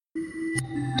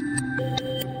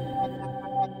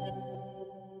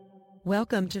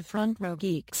Welcome to Front Row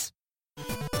Geeks.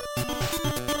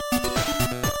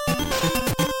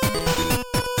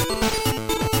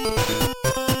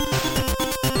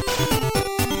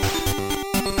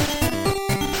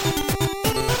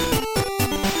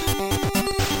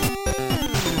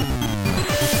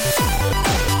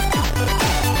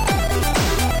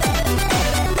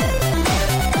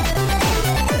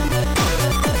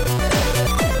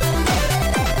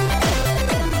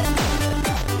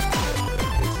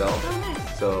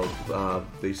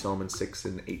 They sell them in 6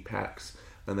 and 8 packs,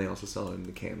 and they also sell it in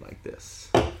the can like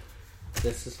this.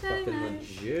 This is fucking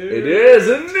legit. It is,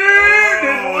 isn't it?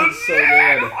 Oh, it's so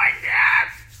good. Oh my god!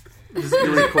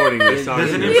 You're recording this,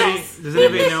 aren't Does you?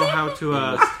 anybody know how to?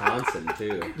 Wisconsin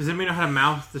too. Does anybody know how to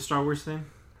mouth the Star Wars thing?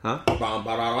 Huh?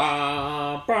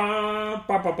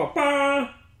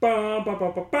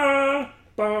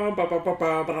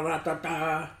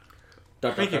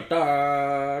 Thank you.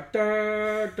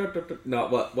 No,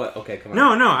 what? Okay, come on.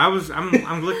 No. I'm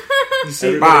looking. You see,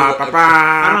 Everybody- I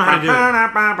don't know how to do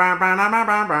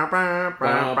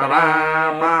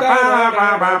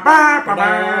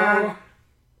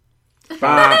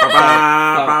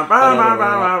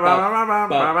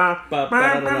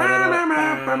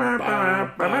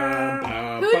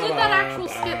Who did that actual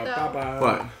skit though?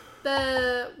 What?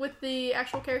 With the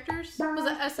actual characters? Was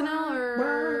it SNL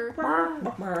or?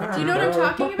 Do you know what I'm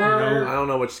talking about? I don't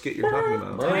know what skit you're talking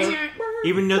about.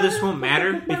 Even though this won't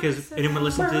matter because anyone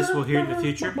listening to this will hear it in the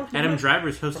future. Adam Driver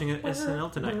is hosting an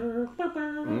SNL tonight.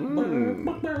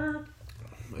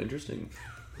 Interesting.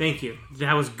 Thank you.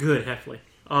 That was good, Heffley.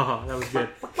 Oh, that was good.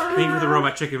 Thank you for the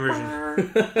robot chicken version.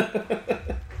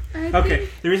 Okay,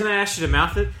 the reason I asked you to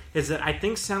mouth it is that I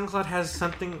think SoundCloud has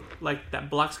something like that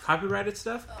blocks copyrighted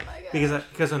stuff. Oh my god.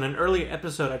 Because on an earlier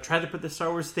episode, I tried to put the Star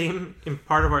Wars theme in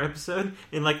part of our episode,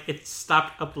 and it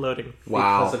stopped uploading.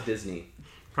 Wow. Because of Disney.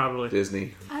 Probably.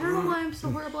 Disney. I don't know why I'm so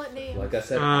horrible at names. Like I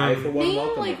said, I for one Name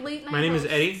welcome like it. late night. My name is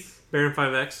hosts. Eddie, Baron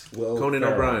 5X. Will Conan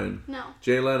Ferrell. O'Brien. No.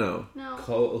 Jay Leno.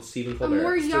 No. Stephen I'm Colbert.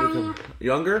 more young.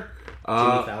 Younger?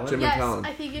 Fallon? Jimmy Yes, Fallon.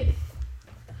 I think it.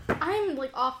 I'm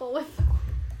awful with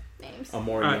names. A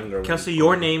more younger one. Kelsey,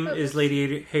 your name is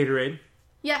Lady Haterade.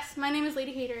 Yes, my name is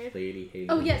Lady Haterade. Lady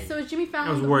Hater. Oh yes, so is Jimmy Fallon.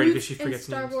 I was the worried Luke because she in forgets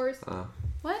Star names. Wars.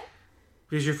 What?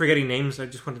 Because you're forgetting names, I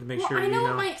just wanted to make Well, sure I you know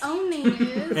know. what my own name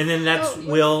is. And then that's Oh,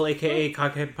 Will, a.k.a.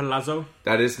 Cockhead Palazzo.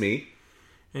 That is me.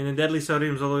 And then Deadly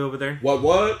Sodium's all the way over there.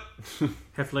 What?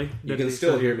 Heffley. You Deadly can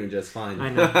still Sodium. hear me just fine. I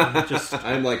know. I'm just...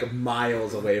 I'm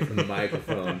miles away from the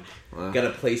microphone. Wow. Gotta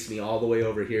place me all the way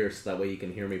over here so that way you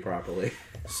can hear me properly.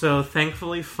 So,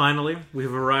 thankfully, finally,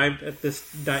 we've arrived at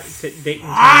this date and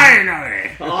time.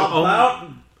 Finally! About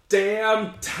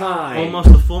damn time.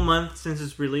 Almost a full month since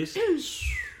its release.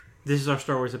 This is our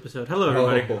Star Wars episode. Hello,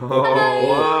 everybody. Oh,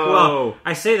 whoa. Well,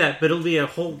 I say that, but it'll be a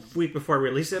whole week before I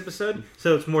release the episode,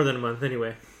 so it's more than a month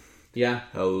anyway. Yeah.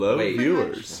 Hello, Wait. A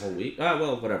viewers. whole week?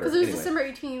 Well, whatever. Because it was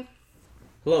Anyway. December 18th.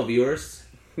 Hello, viewers.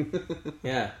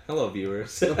 Yeah. Hello,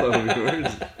 viewers. Hello,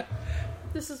 viewers.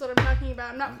 This is what I'm talking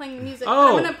about. I'm not playing the music.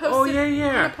 Oh, I'm gonna post oh, it. yeah.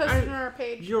 I'm gonna post it on our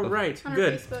page. You're right. On our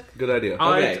Good. Facebook. Good idea.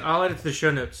 Okay. I'll add it to the show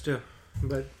notes, too.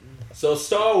 But, So,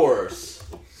 Star Wars.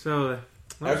 so...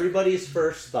 Everybody's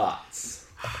first thoughts.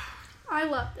 I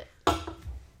loved it.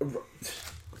 Right?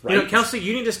 You know, Kelsey,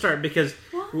 you need to start because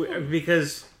Why?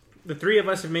 because the three of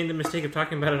us have made the mistake of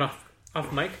talking about it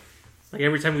off mic, like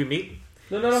every time we meet.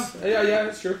 No. Yeah,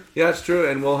 that's true. Yeah, it's true,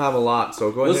 and we'll have a lot,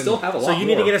 so go We'll ahead. still have a lot So you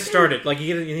need to more. get us started. Like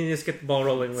you need to just get the ball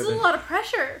rolling This with is a it. lot of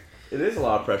pressure. It is a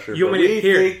lot of pressure, You but want me to- we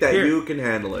here, think that here. you can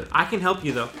handle it. I can help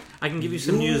you though. I can give you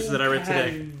some news that I read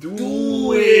today.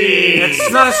 Do it!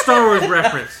 It's not a Star Wars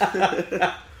reference.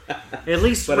 At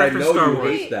least But I reference know Star you Wars.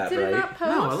 hate Wait, that, did it right? not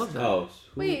post? No, I love that. Oh,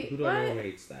 Wait, who do I know what? who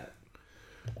hates that?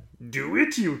 Do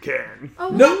it, you can. Oh,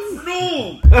 No!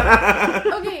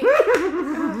 Okay.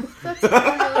 That's really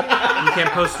annoying. You can't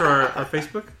post to our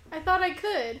Facebook. I thought I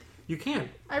could. You can.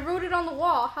 I wrote it on the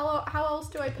wall. How else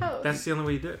do I post? That's the only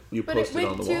way you do it. You but it posted on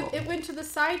went the to wall. it went to the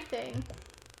side thing.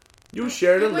 You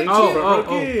shared a it link went to to- Oh,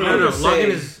 the no. gonna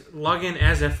say- Log in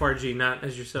as FRG, not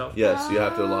as yourself. Yes, you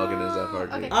have to log in as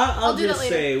FRG. Okay. I'll I'll do just that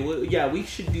later. say, we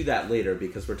should do that later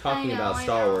because we're talking I know, about I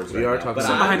Star know. Wars. We right are now. talking but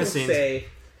about- I behind will the scenes. say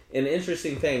an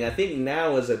interesting thing. I think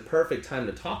now is a perfect time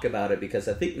to talk about it because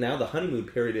I think now the honeymoon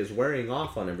period is wearing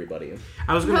off on everybody.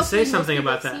 I was going to say Hopefully most something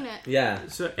people about have that. seen it. Yeah.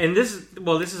 So, and this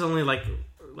is only like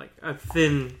a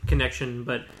thin connection,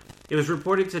 but it was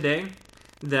reported today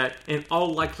that in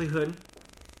all likelihood,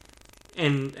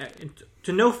 and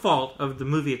to no fault of the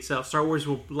movie itself, Star Wars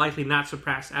will likely not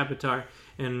surpass Avatar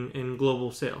in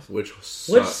global sales. Which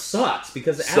sucks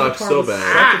because sucks Avatar so was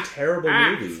bad. such a terrible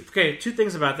movie. Okay, two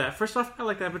things about that. First off, I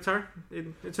like Avatar.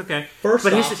 It's okay. But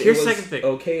here's the second thing.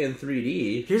 Okay in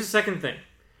 3D. Here's the second thing.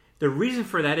 The reason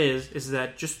for that is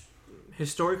that just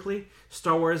historically,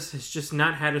 Star Wars has just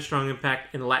not had a strong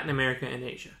impact in Latin America and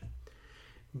Asia.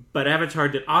 But Avatar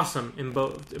did awesome in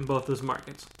both those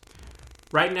markets.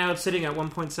 Right now, it's sitting at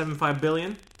 1.75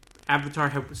 billion. Avatar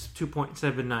has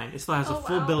 2.79. It still has a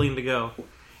full billion to go,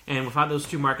 and without those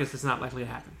two markets, it's not likely to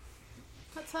happen.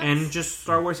 That sucks. And just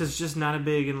Star Wars is just not as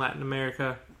big in Latin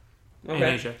America and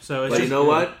Asia. So it's but just, you know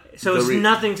what? So it's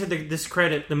nothing to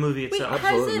discredit the movie Wait, itself.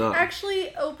 has it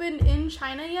actually opened in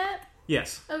China yet?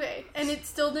 Yes. Okay, and it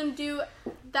still didn't do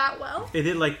that well? It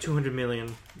did like 200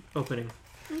 million opening.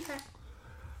 Okay.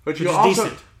 But which is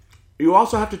decent. You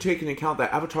also have to take into account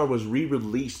that Avatar was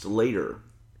re-released later.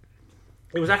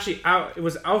 It was actually out. It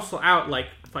was also out like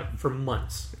for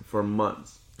months. For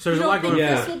months. So there's a lot going on. You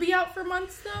don't think this will be out for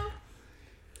months though?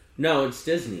 No, it's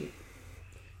Disney.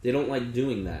 They don't like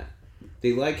doing that.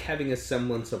 They like having a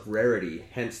semblance of rarity,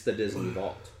 hence the Disney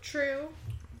Vault. True.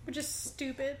 Which is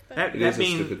stupid. But...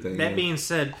 That being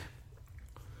said,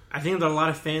 I think that a lot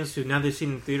of fans who, now they've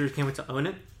seen it in theaters, can't wait to own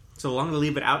it. So long to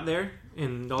leave it out there,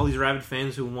 and all these rabid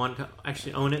fans who want to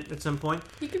actually own it at some point.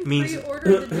 You can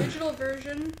pre-order the digital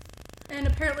version, and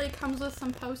apparently it comes with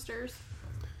some posters.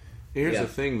 Here's the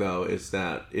thing, though, is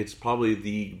that it's probably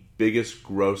the biggest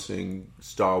grossing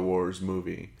Star Wars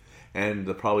movie, and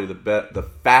probably the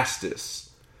fastest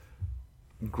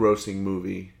grossing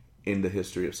movie in the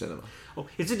history of cinema. Oh,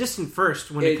 it's a distant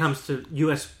first when it comes to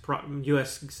U.S.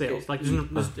 sales. Like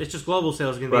it's just global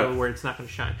sales going to be where it's not going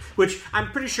to shine. Which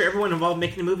I'm pretty sure everyone involved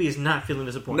making the movie is not feeling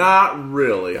disappointed. Not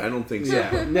really. I don't think so.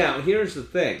 Yeah. Now, here's the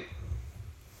thing.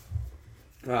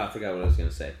 Oh, I forgot what I was going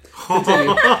to say.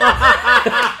 Fail.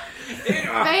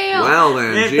 Well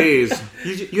then,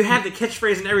 jeez. You had the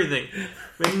catchphrase and everything.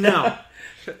 But no.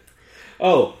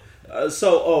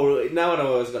 Now I know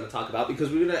what I was going to talk about, because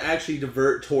we're going to actually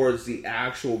divert towards the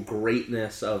actual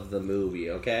greatness of the movie,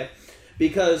 okay?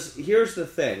 Because here's the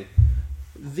thing.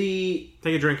 Take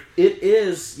a drink. It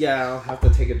is... Yeah, I'll have to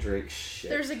take a drink. Shit.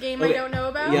 There's a game I don't know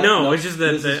about? Yeah, no, it's just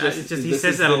that he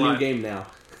says that a lot. It's a new game now.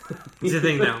 It's a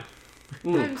thing now.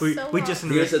 Here's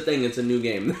the thing, it's a new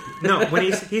game. No, when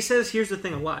he says "here's the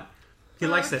thing" a lot, he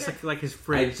likes that. It's like his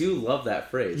phrase. I do love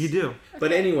that phrase. You do. Okay.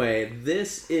 But anyway,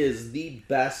 this is the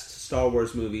best Star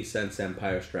Wars movie since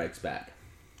Empire Strikes Back.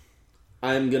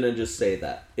 I'm gonna just say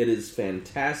that. It is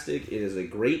fantastic. It is a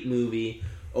great movie.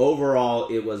 Overall,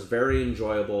 it was very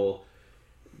enjoyable,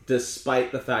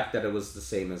 despite the fact that it was the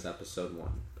same as Episode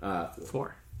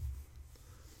 4.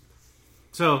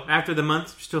 So, after the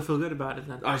month, you still feel good about it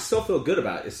then? I still feel good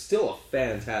about it. It's still a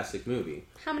fantastic movie.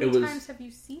 How many times have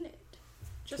you seen it?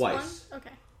 Just twice. One?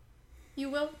 Okay. You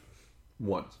will?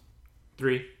 Once.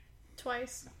 3.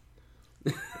 Twice.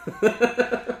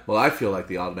 Well, I feel like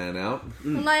the odd man out.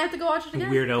 Well, now I have to go watch it again.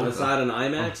 Weirdo. I saw it in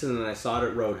IMAX, and then I saw it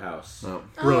at Roadhouse.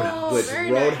 Roadhouse. Which very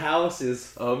Roadhouse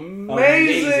is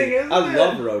Amazing, isn't I it?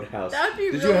 love Roadhouse. That would be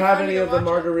Did really you have fun any to of the watch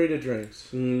margarita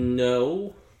drinks?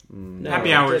 No.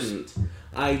 Happy hours. I didn't.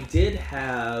 I did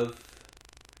have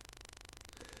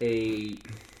a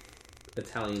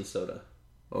Italian soda.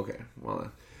 Okay,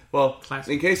 well,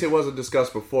 Classic. in case it wasn't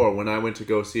discussed before, when I went to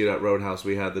go see it at Roadhouse,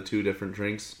 we had the two different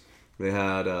drinks. They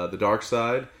had the Dark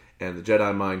Side and the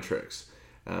Jedi Mind Tricks.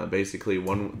 Basically,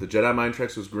 the Jedi Mind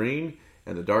Tricks was green,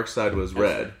 and the Dark Side was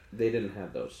red. They didn't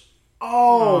have those.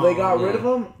 Oh, they got rid of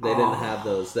them? They didn't have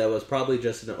those. That was probably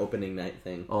just an opening night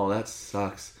thing. Oh, that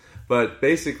sucks. But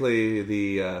basically,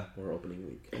 the Or opening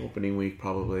week. opening week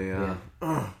probably.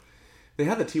 They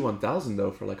had the T1000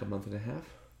 though for like a month and a half.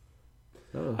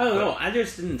 I don't know. I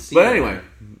just didn't see. But anyway,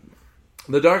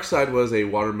 the Dark Side was a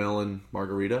watermelon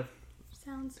margarita,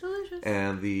 Sounds delicious.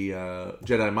 and the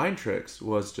Jedi Mind Tricks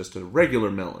was just a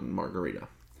regular melon margarita.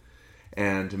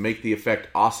 And to make the effect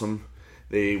awesome,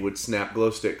 they would snap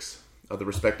glow sticks of the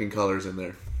respecting colors in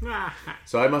there.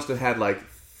 So I must have had like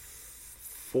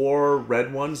 4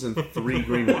 red ones and 3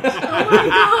 green ones.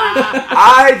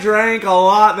 I drank a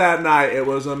lot that night. It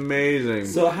was amazing.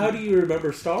 So how do you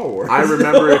remember Star Wars? I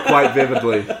remember it quite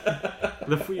vividly.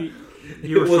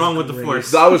 You were strong with the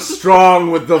Force. I was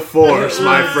strong with the Force,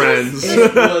 my friends.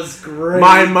 It was great.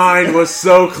 My mind was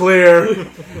so clear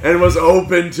and was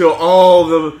open to all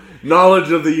the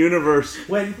knowledge of the universe.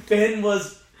 When Finn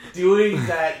was doing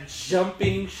that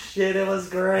jumping shit, it was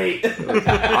great.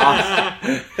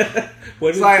 Awesome.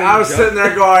 It's like I was sitting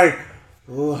there going,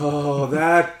 "Oh,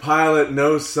 that pilot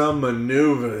knows some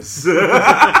maneuvers." It's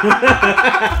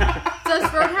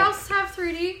Does Roadhouse have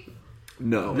 3D?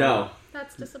 No.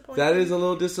 That's disappointing. That is a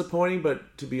little disappointing,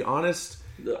 but to be honest,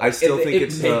 I still think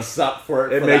it makes up for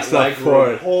it. It makes up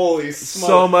for it. Holy smokes.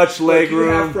 So much leg room.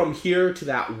 You have from here to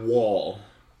that wall,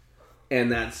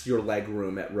 and that's your leg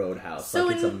room at Roadhouse. So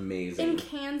it's amazing. In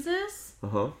Kansas?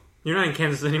 You're not in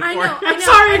Kansas anymore. I know. I'm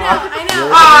sorry. I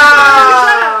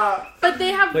know. But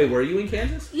they have... Wait, were you in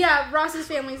Kansas? Yeah, Ross's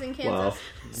family's in Kansas. Wow.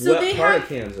 So what they part have of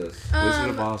Kansas? Wizard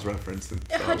of Oz reference.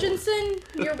 Hutchinson,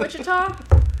 near Wichita.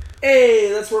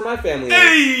 Hey, that's where my family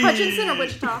is. Hutchinson or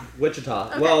Wichita? Wichita.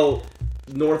 Okay. Well,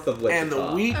 north of Wichita. And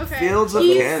the wheat Okay. fields of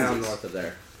East. Down Kansas. north of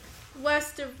there.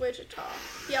 West of Wichita.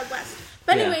 Yeah, west.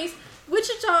 But anyways,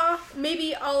 Wichita,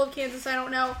 maybe all of Kansas, I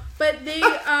don't know. But they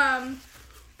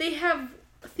have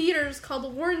theaters called the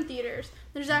Warren Theaters.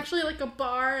 There's actually like a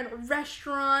bar and a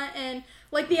restaurant, and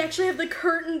like they actually have the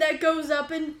curtain that goes up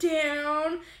and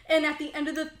down, and at the end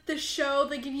of the show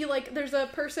they give you like, there's a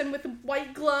person with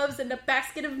white gloves and a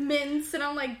basket of mints, and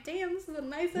I'm like, damn, this is a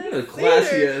nice ass theater.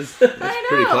 Classy as. I know.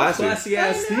 Pretty classy. Classy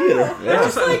ass I know. theater.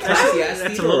 That's like,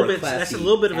 That's a little bit. That's a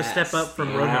little bit of a step up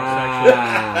from Roadhouse.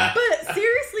 Actually, but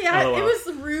seriously, Oh, wow. it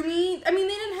was roomy. I mean,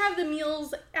 they didn't have the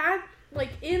meals at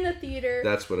in the theater.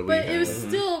 That's what But had. it was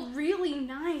still really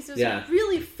nice. It was Yeah. a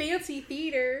really fancy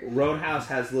theater. Roadhouse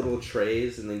has little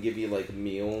trays and then give you like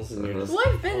meals and you're just. Well,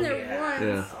 I've been there once.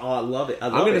 Yeah. Oh, I love it.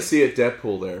 I'm going to see it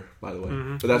Deadpool there, by the way.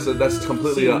 But that's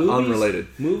completely See, movies- unrelated.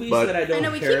 Movies But- that I don't I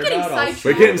know, we care keep getting about. sidetracked.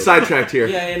 We're getting sidetracked here.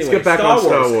 Yeah, anyway. Let's get back on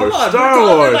Star Wars. Come on, Star we're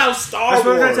talking Wars. about Star That's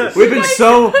what we're Wars.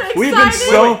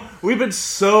 gonna We've been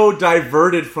so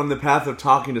diverted from the path of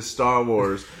talking to Star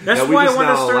Wars. that's that we why I just want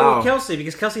to now start allow- with Kelsey,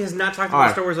 because Kelsey has not talked All about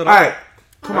right. Star Wars at All all. right.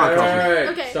 Come on, Kelsey. All right.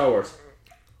 Okay. Star Wars.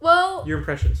 Well, Your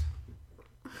impressions.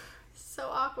 so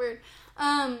awkward.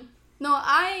 No,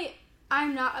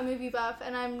 I'm not a movie buff,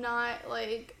 and I'm not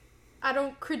like, I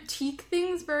don't critique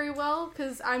things very well,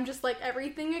 because I'm just like,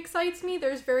 everything excites me.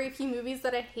 There's very few movies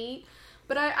that I hate,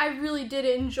 but I really did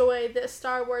enjoy this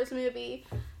Star Wars movie.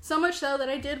 So much so that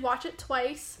I did watch it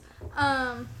twice.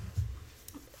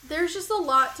 There's just a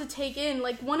lot to take in.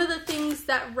 Like, one of the things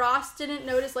that Ross didn't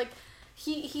notice, like,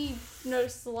 he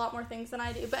notices a lot more things than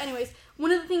I do. But anyways,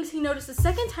 one of the things he noticed the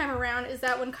second time around is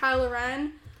that when Kylo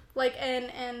Ren, like,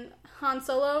 and Han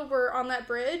Solo were on that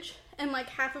bridge, and, like,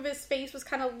 half of his face was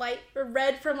kind of light or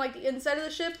red from, like, the inside of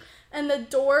the ship, and the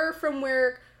door from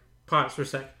where... Pause for a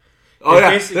sec. Oh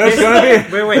yeah,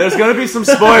 there's gonna be some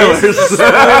spoilers.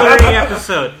 Spoilery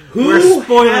episode. We're Who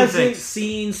spoiling hasn't things.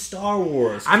 seen Star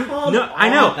Wars? I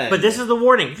know, but this is the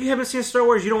warning. If you haven't seen Star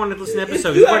Wars, you don't want to listen to the episode.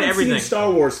 If you We've got haven't everything. seen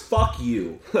Star Wars, fuck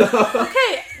you.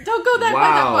 Okay, don't go that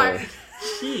Wow. quite that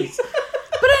far. Jeez.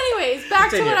 But anyways,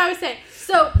 back to Continue. what I was saying.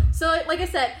 So like I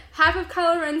said, half of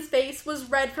Kylo Ren's face was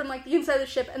red from like the inside of the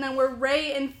ship, and then where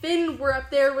Rey and Finn were up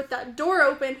there with that door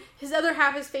open, his other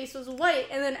half of his face was white.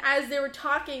 And then as they were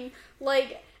talking,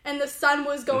 like, and the sun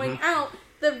was going out,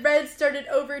 the red started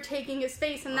overtaking his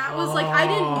face, and that was like, I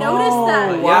didn't notice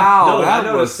that. Wow, No, I that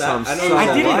was noticed some that. subtle I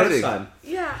I didn't lighting. Son.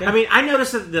 Yeah. I mean, I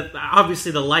noticed that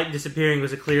obviously the light disappearing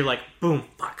was a clear, like, boom,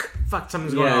 fuck,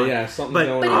 something's going on. Yeah, something's But-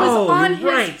 going But it on. was Oh, on his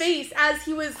right. face as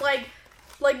he was like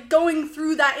going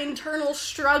through that internal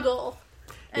struggle.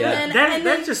 And Yeah. then,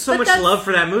 That's just so but much that's- love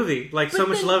for that movie. Like, so but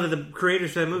much then- love that the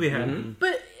creators for that movie had.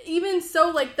 But even so,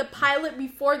 like, the pilot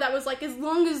before that was like, as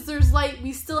long as there's light,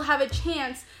 we still have a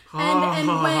chance. And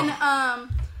when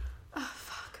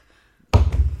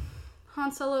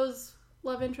Han Solo's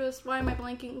love interest, why am I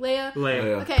blanking? Leia.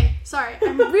 Leia. Okay, sorry.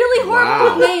 I'm really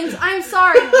horrible with names. I'm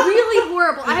sorry. Really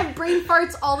horrible. I have brain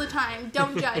farts all the time.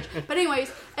 Don't judge. But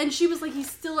anyways, and she was like, he's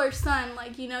still our son.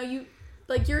 Like, you know,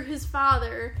 you're his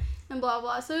father, and blah,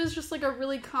 blah. So it was just like a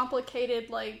really complicated,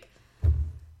 like,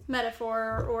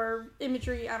 metaphor or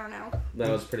imagery. I don't know.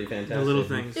 That was pretty fantastic. The little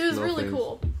things. It was No really things.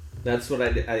 cool. That's what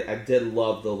I did. I did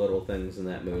love the little things in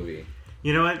that movie.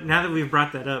 You know what? Now that we've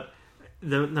brought that up,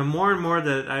 the more and more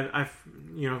that I've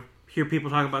hear people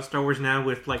talk about Star Wars now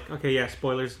with, like, okay, yeah,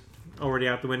 spoilers already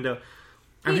out the window.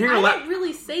 I'm Wait, hearing I a lot. didn't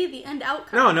really say the end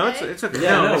outcome. No, okay? it's okay.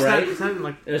 Yeah, no, no, it's right? not. It's not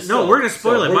like. It's No, still- we're gonna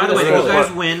spoil so it. we're By the way, gonna the good spoil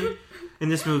guys it. win in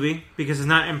this movie because it's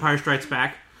not Empire Strikes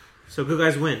Back. So good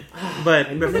guys win.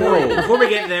 But No. before we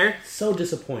get there, So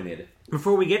disappointed.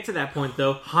 before we get to that point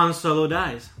though, Han Solo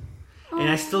dies, and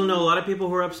I still know a lot of people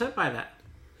who are upset by that.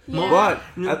 Yeah. But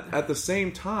at the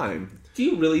same time, Do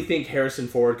you really think Harrison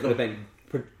Ford could have been,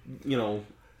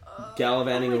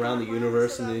 gallivanting around the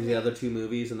universe in the other two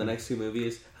movies, in the next two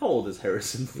movies? How old is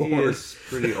Harrison he Ford? is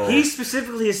pretty old. He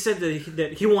specifically has said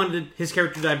that he wanted his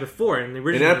character to die before in the In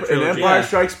original trilogy. Empire Yeah.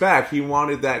 Strikes Back, he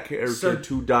wanted that character So-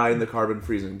 to die in the carbon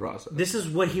freezing process. This is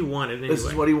what he wanted. Anyway. This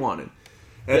is what he wanted.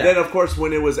 And then, of course,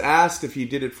 when it was asked if he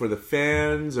did it for the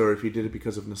fans or if he did it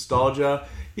because of nostalgia,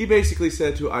 he basically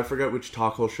said I forget which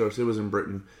talk show, it was in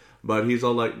Britain, but he's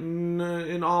all like,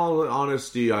 in all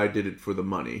honesty, I did it for the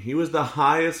money. He was the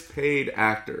highest paid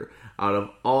actor out of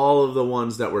all of the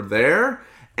ones that were there,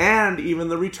 and even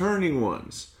the returning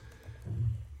ones.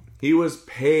 He was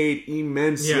paid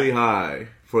immensely high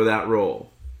for that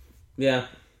role. Yeah.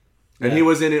 And he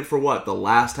was in it for what? The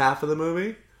last half of the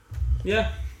movie?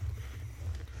 Yeah.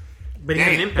 But he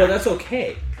had an impact. But that's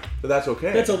okay. But that's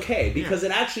okay. That's okay, because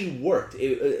it actually worked.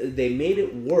 They made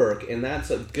it work, and that's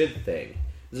a good thing.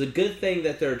 It's a good thing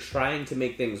that they're trying to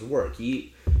make things work. You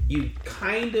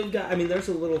kind of got... I mean, there's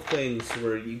a little things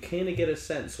where you kind of get a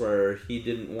sense where he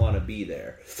didn't want to be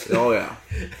there. Oh, yeah.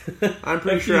 I'm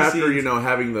pretty sure after,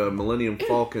 having the Millennium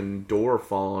Falcon door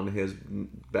fall on his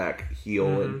back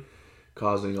heel and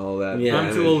causing all that. Yeah.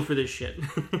 I'm too old for this shit.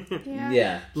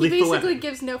 Yeah. He basically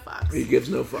gives no fucks. He gives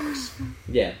no fucks.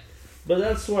 Yeah. But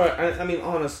that's where, I mean,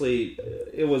 honestly,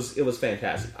 it was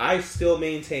fantastic. I still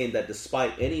maintain that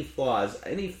despite any flaws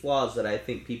that I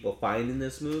think people find in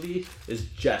this movie is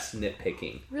just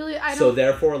nitpicking. Really, So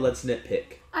therefore, let's nitpick.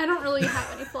 I don't really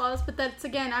have any flaws, but that's,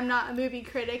 again, I'm not a movie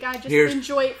critic. I just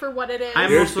enjoy it for what it is.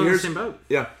 I'm also in the same boat.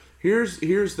 Yeah. Here's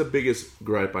the biggest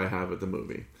gripe I have with the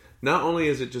movie. Not only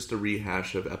is it just a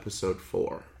rehash of episode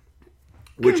 4,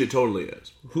 which it totally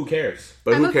is. Who cares?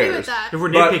 But I'm who okay cares? with that. If we're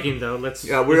nitpicking, though, let's...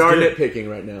 Yeah, we let's are do it. nitpicking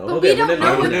right now. But Okay, we don't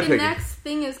know what the nitpicking. next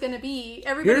thing is going to be. Here's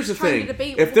Everybody's the trying thing. to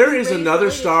debate If there who is Rey's another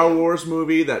related Star to. Wars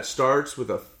movie that starts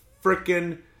with a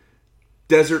frickin'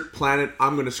 desert planet,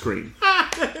 I'm going to scream.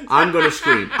 I'm going to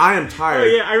scream. I am tired Oh,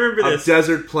 yeah, I remember of this.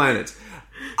 desert planets.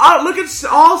 Look at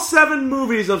all 7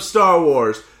 movies of Star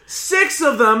Wars. 6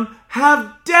 of them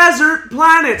have desert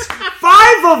planets.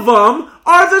 5 of them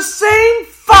are the same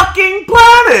fucking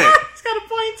planet. He's got a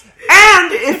point.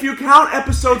 And if you count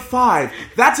episode 5,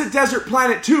 that's a desert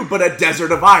planet too, but a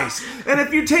desert of ice. And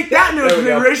if you take that into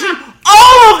consideration,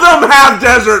 all of them have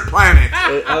desert planets.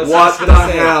 What the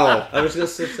hell? I was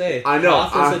just going to say. I know.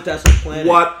 Hoth is a desert planet.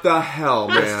 What the hell,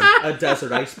 man? A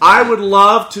desert ice planet. I would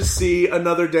love to see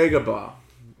another Dagobah.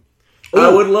 I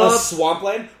would love a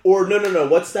swampland, or no.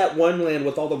 What's that one land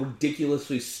with all the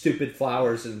ridiculously stupid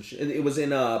flowers? And it was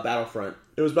in Battlefront.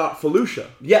 It was about Felucia.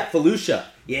 Yeah, Felucia.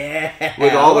 Yeah,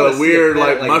 With I all wanna the see weird a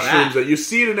planet like mushrooms that you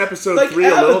see it in episode 3 a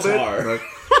little bit. Avatar.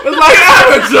 It's like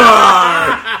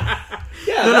Avatar.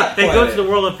 Yeah, No, that they go planet. to the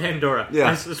world of Pandora. Yeah.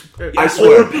 Yeah, I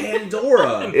swear. or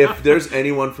Pandora. If there's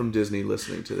anyone from Disney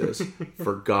listening to this,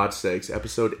 for God's sakes,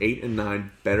 episode 8 and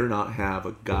 9 better not have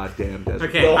a goddamn desert.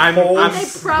 Okay, The I'm whole- They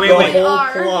probably The wait. whole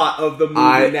are. plot of the movie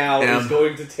I now am- is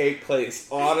going to take place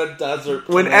on a desert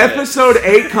When planet. episode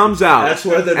 8 comes out, That's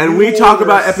where the and New we talk Order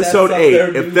about sets episode up 8,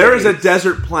 their if new there is a base.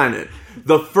 desert planet,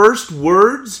 the first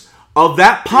words of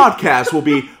that podcast will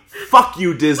be, "Fuck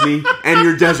you, Disney, and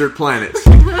your desert planets."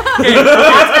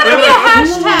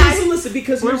 Hashtag. Listen,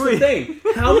 because here's the thing.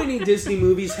 How many Disney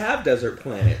movies have desert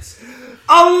planets?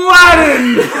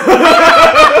 Aladdin!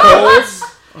 Holes.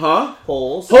 Huh?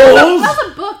 Holes. Holes? That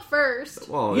was a book first.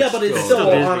 Well, Yeah, but it's still still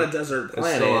Disney. on a desert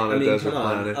planet. still on a I mean, desert come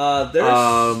on. planet.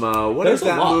 There's What there's is a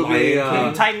that lot, movie? Lion King.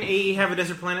 Did Titan AE have a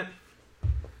desert planet?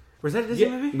 Was that a Disney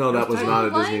Yeah. movie? No, that was Titan? not a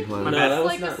Lion Disney King? planet. My No, bad. that was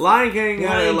Like not. a- Lion King had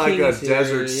Lion like King a is here.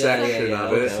 desert Yeah, section yeah,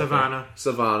 of it. okay. Savannah.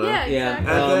 Savannah. Yeah, Yeah.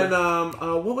 exactly. And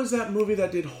then, what was that movie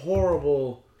that did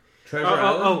horrible? Treasure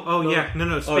Island? Yeah.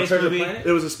 No, space Treasure movie. Planet?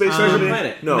 It was a space Treasure movie.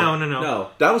 Planet. No. No.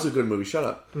 That was a good movie. Shut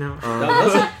up. No. That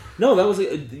wasn't. No, that was.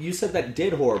 You said that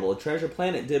did horrible. Treasure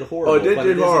Planet did horrible. Oh, it but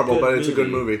did is a horrible, good but it's a good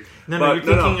movie. No, But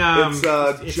you're thinking,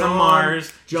 it's it's on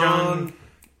Mars. John.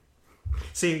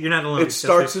 See, you're not alone. It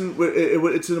starts in.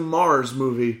 It's a Mars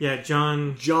movie. Yeah,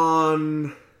 John.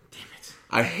 Damn it!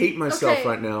 I hate myself Okay.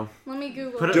 right now. Let me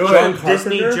Google Put it. Do John it.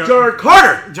 Disney. Carpenter? John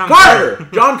Carter. John Carter.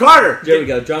 John Carter. There we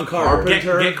go, John Carter.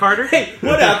 Get Carter. Hey,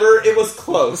 whatever. It was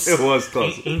close. It was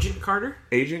close. Agent Carter.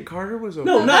 Agent Carter was okay.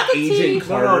 No, not That's a Agent T. no,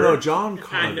 Carter. John I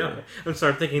Carter. know. I'm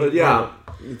sorry. I'm thinking. But yeah,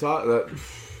 you thought that.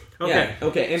 Okay. Yeah,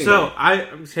 okay. Anyway. So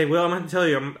Will, I'm going to tell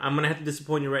you, I'm going to have to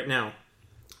disappoint you right now.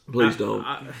 Please don't.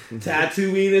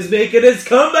 Tatooine is making its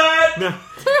comeback.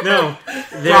 No.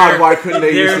 God, why couldn't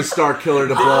they use there- the Star Killer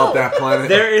to blow up that planet?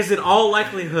 There is in all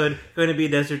likelihood going to be a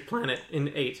desert planet in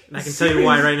 8. And I can tell you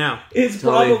why right now. It's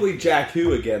Tell me. probably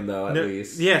Jakku again, though. At No,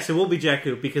 least. yes, it will be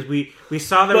Jakku because we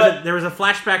saw But- there was a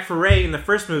flashback for Rey in the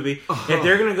first movie. If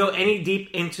they're going to go any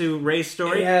deep into Rey's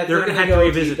story, Yeah, they're going to have to go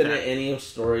revisit deep that. into any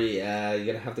story. Yeah, you're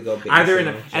gonna have to go big Either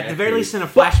into at the Jakku. very least in a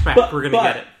flashback, we're going to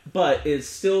get it. But it's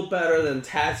still better than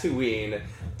Tatooine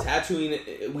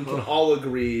Tatooine, we can all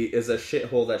agree, is a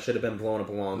shithole that should have been blown up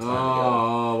a long time ago.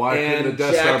 Oh, why couldn't the And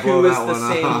Death Star blow Jakku is that the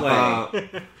one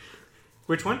same way.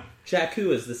 Which one? Jakku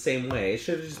is the same way. It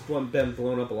should have just been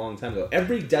blown up a long time ago.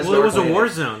 Every desert. Well, it was a planet- war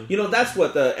zone. You know, that's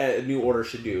what the New Order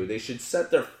should do. They should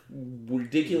set their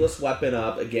ridiculous weapon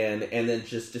up again and then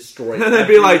just destroy it. And they'd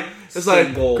be like, it's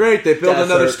like, great, they built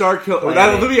another Star Killer.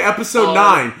 That'll be episode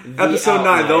 9. Episode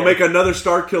 9, they'll make another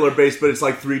Star Killer base, but it's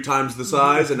like 3 times the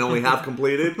size and only half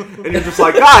completed. And you're just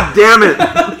like, God damn it!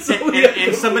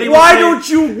 And somebody will Why say, don't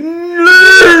you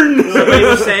learn? Somebody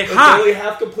will say, It's ha! only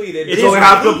half completed. It is only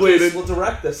half Lucas completed. will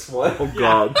direct this one. Oh,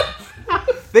 God.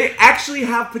 They actually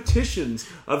have petitions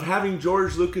of having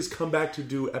George Lucas come back to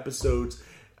do episodes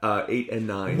 8 and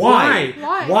 9. Why?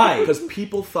 Why? Because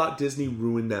people thought Disney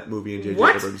ruined that movie and J.J.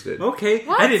 What? Abrams did. Okay,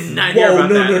 What? I did not hear about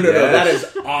that. No. Yes. That is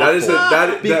awful. That is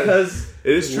that Because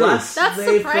it is true. lest That's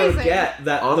they surprising. forget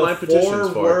that Online the petitions 4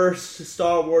 for it. worst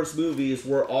Star Wars movies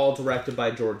were all directed by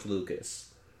George Lucas,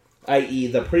 i.e.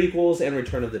 the prequels and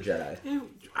Return of the Jedi.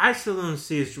 I still don't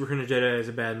see Return of the Jedi as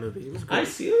a bad movie. It was great. I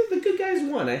see the good guys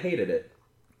won. I hated it.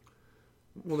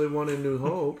 Well, they wanted New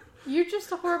Hope. You're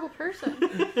just a horrible person.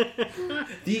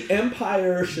 The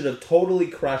Empire should have totally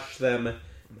crushed them.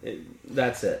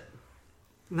 That's it.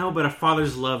 No, but a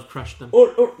father's love crushed them.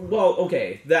 Or well,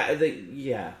 okay,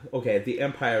 the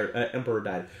Emperor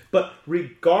died, but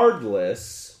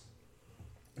regardless,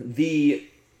 the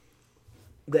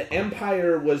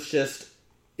Empire was just,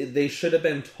 they should have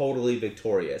been totally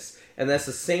victorious, and that's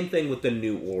the same thing with the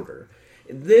New Order.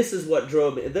 This is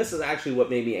actually what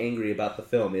made me angry about the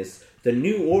film, is the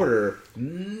New Order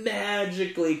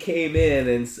magically came in,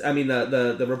 and I mean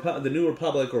the New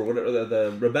Republic, or whatever,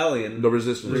 the Rebellion, The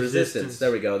Resistance. Resistance.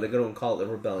 There we go. They don't call it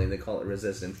the Rebellion; they call it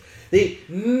Resistance. They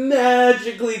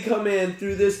magically come in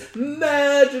through this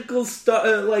magical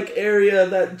area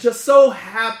that just so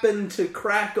happened to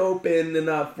crack open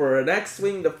enough for an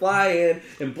X-wing to fly in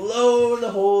and blow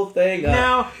the whole thing up.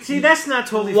 Now, see, that's not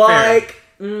totally fair. Like,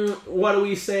 what do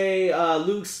we say?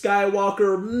 Luke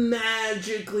Skywalker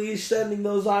magically sending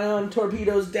those ion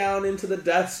torpedoes down into the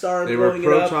Death Star and They were blowing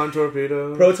it up. proton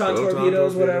torpedoes. Proton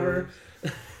torpedoes, whatever.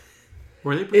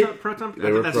 Were they proton?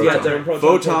 They were That's proton. Yeah, they're proton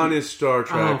Photon torpedoes. is Star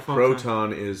Trek. Oh, Photon.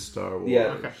 Proton is Star Wars. Yeah.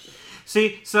 Okay.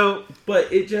 See, so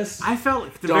But it just... I felt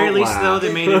like at the Don't very least, laugh. though,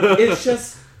 they made it. It's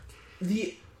just...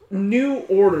 The New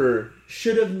Order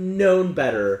should have known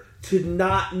better to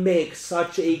not make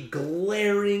such a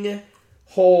glaring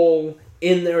hole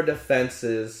in their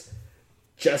defenses,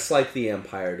 just like the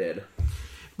Empire did.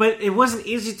 But it wasn't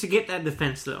easy to get that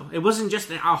defense, though. It wasn't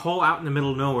just a hole out in the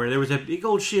middle of nowhere. There was a big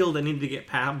old shield that needed to get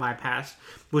bypassed,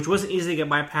 which wasn't easy to get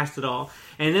bypassed at all.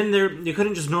 And then you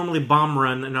couldn't just normally bomb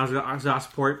run an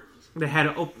exhaust port. They had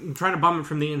to try to bomb it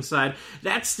from the inside.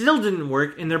 That still didn't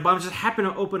work, and their bombs just happened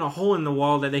to open a hole in the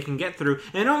wall that they can get through.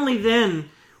 And only then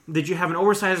did you have an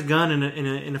oversized gun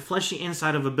in a fleshy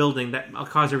inside of a building that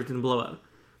caused everything to blow up.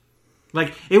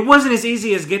 Like, it wasn't as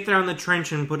easy as get there on the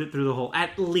trench and put it through the hole,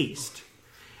 at least.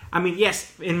 I mean,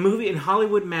 yes, in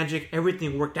Hollywood magic,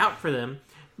 everything worked out for them,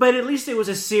 but at least it was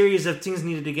a series of things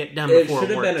needed to get done It before should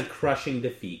it have worked. been a crushing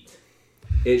defeat.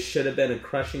 It should have been a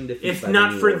crushing defeat. If by not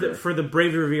the New for Order. the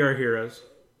bravery of our heroes.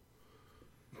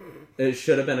 It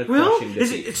should have been a Well, crushing is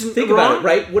defeat. it- it's Think wrong? about it,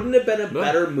 right? Wouldn't it have been a No.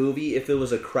 better movie if it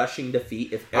was a crushing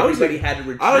defeat? If I was everybody ex- had to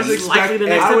retreat? I was That's likely the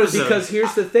next I was- episode. Because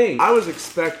here's the thing. I was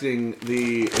expecting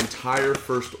the entire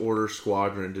First Order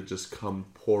squadron to just come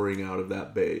pouring out of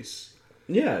that base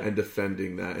yeah. and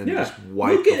defending that and Yeah. just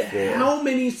wipe Look the at floor. how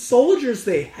many soldiers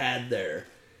they had there.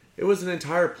 It was an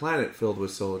entire planet filled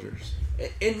with soldiers.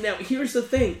 And now here's the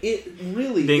thing: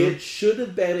 Ding. it should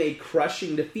have been a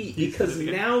crushing defeat because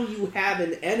now you have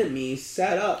an enemy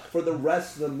set up for the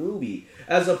rest of the movie,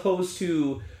 as opposed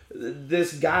to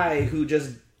this guy who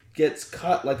just gets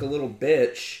cut like a little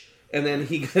bitch, and then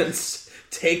he gets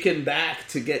taken back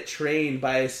to get trained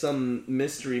by some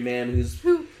mystery man who's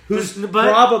But-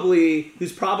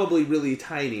 probably really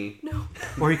tiny. No.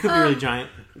 Or he could be really giant.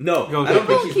 No, Go I don't ahead.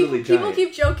 think he's really People giant.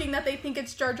 keep joking that they think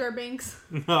it's Jar Jar Binks.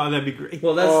 Oh, that'd be great.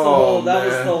 Well, that's the Oh, whole. That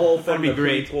was man. the whole That'd from be the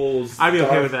great. prequels. I'd be okay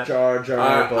Darth with that. Jar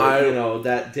Jar, but I-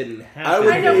 that didn't happen. I would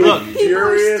I know, be Look, people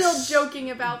are furious. still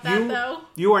joking about that, though.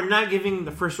 You are not giving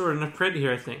the First Order enough credit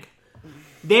here, I think.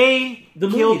 They The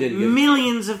movie killed didn't give-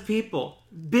 millions of people.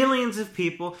 Billions of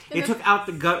people. They And took out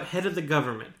the head of the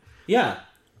government. Yeah,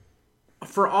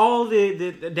 For all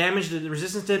the damage that the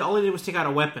Resistance did, all they did was take out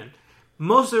a weapon.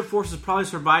 Most of their forces probably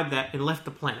survived that and left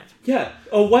the planet. yeah,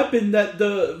 a weapon that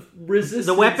the resistance,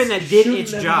 The weapon that did shouldn't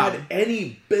its have job. had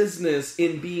any business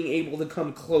in being able to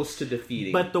come close to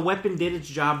defeating. But the weapon did its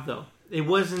job, though. It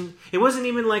wasn't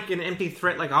even like an empty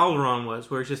threat like Alderaan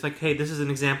was, where it's just like, hey, this is an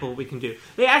example of what we can do.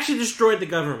 They actually destroyed the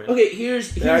government. Okay,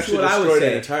 here's what I would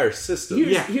say. An entire system.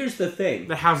 Here's the thing.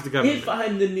 The house the government. If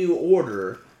I'm the New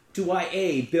Order, do I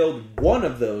A, build one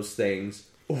of those things,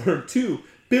 or 2,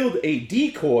 build a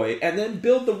decoy, and then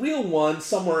build the real one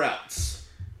somewhere else?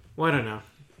 Well, I don't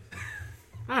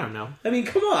know. I mean,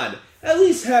 come on. At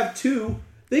least have 2.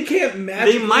 They can't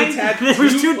magically attack there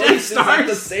was 2 Death places Stars. at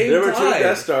the same There were time. 2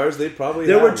 Death Stars. They probably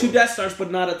There were had 2 one. Death Stars, but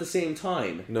not at the same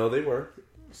time. No, they were.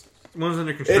 One's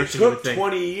under It construction. you would took think.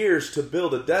 20 years to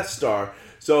build a Death Star.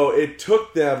 So it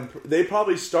took them... They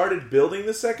probably started building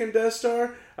the second Death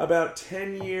Star about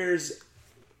 10 years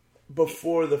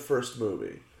before the first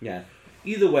movie. Yeah.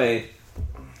 Either way,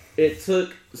 it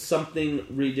took something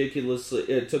ridiculously...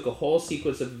 It took a whole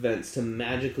sequence of events to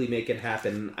magically make it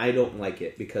happen. I don't like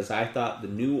it, because I thought the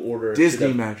New Order...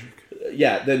 Disney magic.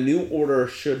 Yeah, the New Order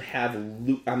should have,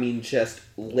 just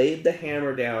laid the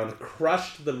hammer down,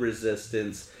 crushed the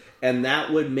Resistance, and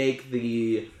that would make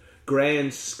the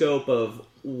grand scope of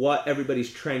what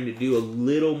everybody's trying to do a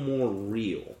little more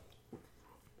real.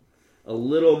 A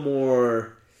little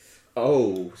more,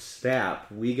 oh,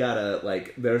 snap, we gotta,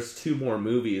 there's 2 more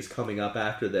movies coming up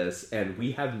after this, and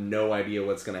we have no idea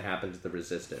what's gonna happen to the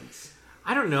Resistance.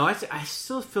 I don't know. I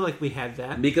still feel like we had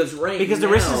that. Because the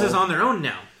Resistance is on their own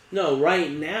now. No, right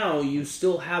now, you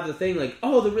still have the thing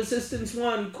the Resistance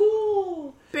won.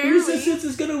 Cool. Barely. The Resistance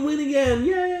is going to win again.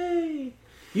 Yay.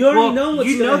 You already know what's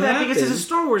going to happen. You know that because it's a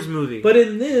Star Wars movie. But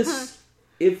in this,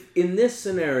 if in this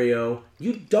scenario,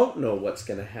 you don't know what's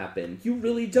going to happen. You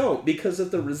really don't. Because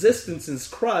if the Resistance is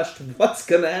crushed, what's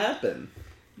going to happen?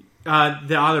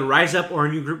 They'll either rise up or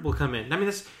a new group will come in. I mean,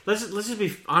 let's just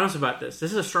be honest about this.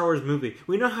 This is a Star Wars movie.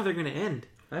 We know how they're going to end.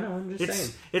 I know, I'm just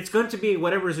saying. It's going to be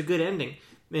whatever is a good ending.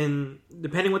 And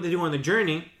depending what they do on the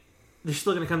journey, they're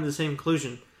still going to come to the same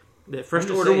conclusion. The First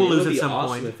Order will lose at some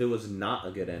point. If it was not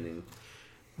a good ending.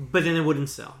 But then it wouldn't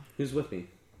sell. Who's with me?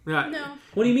 No.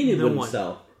 What do you mean it wouldn't one.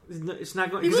 sell? It's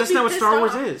not going People because that's be not what Star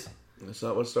Wars pissed off. is. That's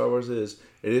not what Star Wars is.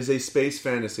 It is a space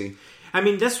fantasy. I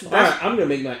mean, that's All right, I'm going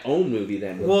to make my own movie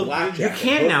then. With well, blackjack you and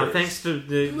can now hookers. thanks to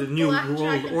the With new blackjack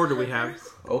world and order we have. hookers.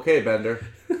 Okay, Bender.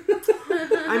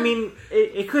 I mean,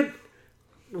 it could.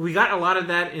 We got a lot of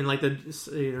that in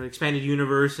the expanded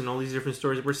universe and all these different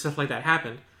stories where stuff like that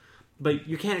happened, but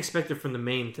you can't expect it from the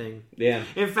main thing. Yeah.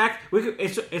 In fact,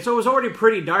 it was already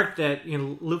pretty dark that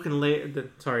Luke and Leia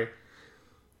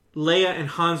and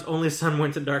Han's only son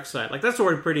went to dark side. That's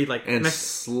already pretty And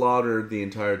slaughtered the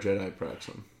entire Jedi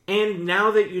Praxum. And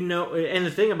now that you know, and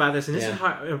the thing about this, and this is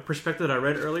a perspective that I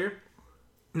read earlier.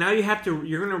 Now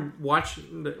you're going to watch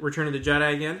Return of the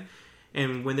Jedi again.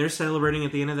 And when they're celebrating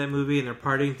at the end of that movie and they're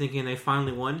partying thinking they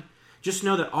finally won, just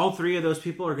know that all 3 of those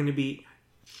people are going to be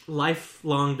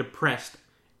lifelong depressed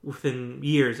within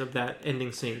years of that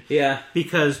ending scene. Yeah.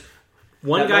 Because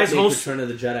one that guy's might make whole... Return of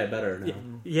the Jedi better now.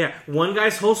 Yeah. One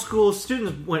guy's whole school of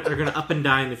students are going to up and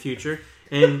die in the future.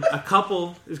 And a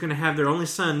couple is going to have their only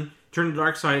son turn to the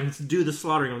dark side and do the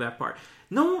slaughtering of that part.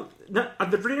 No, the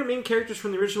 3 main characters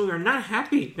from the original movie are not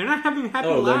happy. They're not having happy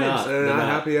lives. They're not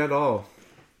happy at all.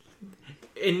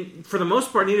 And for the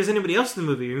most part, neither is anybody else in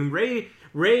the movie. I mean,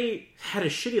 Rey had a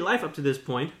shitty life up to this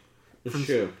point. It's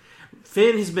true.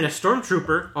 Finn has been a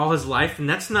stormtrooper all his life, and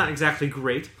that's not exactly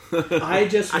great. I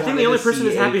think the only person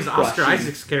who's happy is Oscar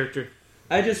Isaac's character.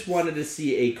 I just wanted to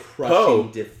see a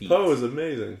crushing defeat. Poe is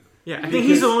amazing. Yeah, I think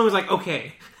he's the one who's like,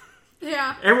 okay.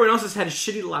 Yeah. Everyone else has had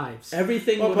shitty lives.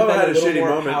 Everything would Poe have had been a a little shitty more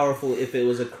moment. powerful if it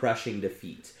was a crushing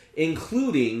defeat.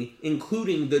 Including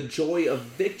the joy of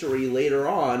victory later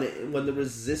on when the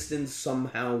Resistance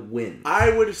somehow wins. I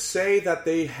would say that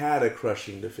they had a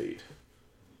crushing defeat.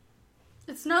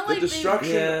 It's not The like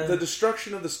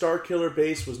destruction of the Starkiller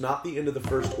base was not the end of the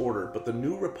First Order, but the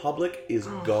New Republic is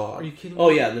gone. Are you kidding me? Oh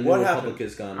yeah, the New What Republic happened?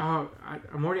 is gone. Oh,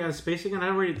 I'm already out of space again? I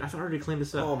thought I already cleaned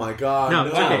this up. Oh my god. No,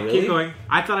 it's Wow, okay. really? Keep going.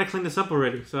 I thought I cleaned this up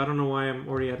already, so I don't know why I'm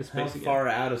already out of How space again. far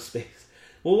out of space?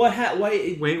 Well, why?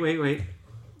 Wait.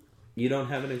 You don't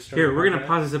have an external. Here, we're going to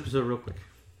hard pause this episode real quick.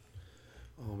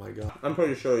 Oh my god. drive? I'm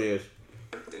pretty sure he is.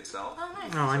 itself. Oh,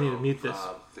 nice. Oh, I need to mute this.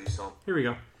 Please don't. Here we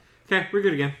go. Okay, we're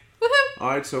good again. Woohoo!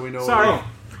 Alright, so we know Sorry.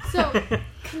 So,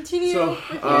 continue So, with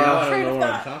your I train don't of know what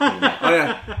I'm thought. talking about. Oh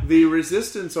yeah, the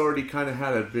Resistance already kind of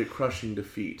had a big crushing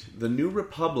defeat. The New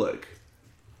Republic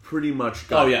pretty much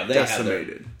got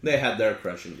decimated. They had their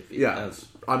crushing defeat. Yeah, That's-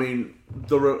 I mean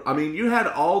you had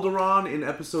Alderaan in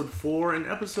Episode 4, and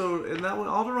that one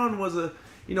Alderaan was a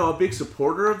big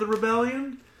supporter of the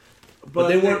rebellion, but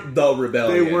they weren't the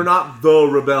rebellion. They were not the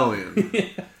rebellion.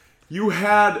 You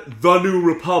had the New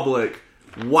Republic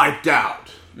wiped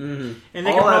out. Mm-hmm. And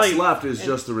they All can that's probably, left is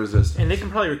just the Resistance. and they can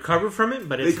probably recover from it,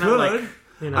 but They it's not could. like,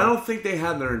 you know. I don't think they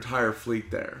had their entire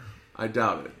fleet there. I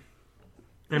doubt it.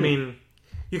 I mean,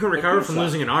 you can recover course from not.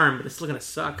 losing an arm, but it's still gonna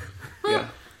suck. Yeah.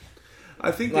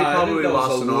 I think they I think probably that was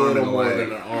lost a an arm little and a more leg.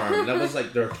 than an arm. That was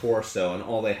like their torso, and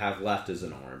all they have left is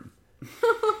an arm.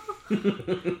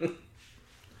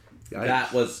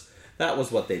 Yikes. That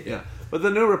was what they did. Yeah, but the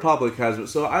New Republic has.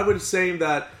 So I would say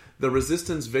that the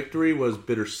Resistance victory was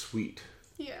bittersweet.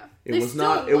 Yeah. It was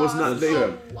not. It was not.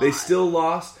 They still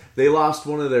lost. They lost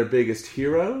one of their biggest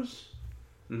heroes.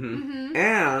 Mm-hmm.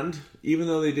 And even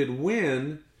though they did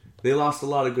win, they lost a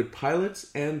lot of good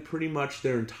pilots and pretty much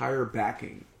their entire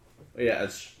backing. Yeah,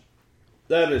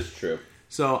 that is true.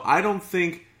 So I don't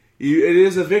think it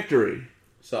is a victory,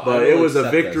 So but it was a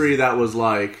victory that was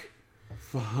like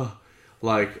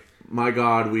my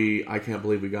God, I can't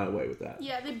believe we got away with that.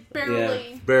 Yeah, they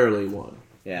barely. Barely won.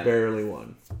 Yeah. Barely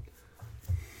won.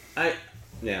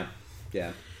 Yeah.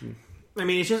 I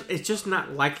mean, it's just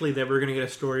not likely that we're gonna get a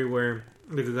story where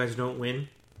the good guys don't win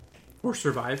or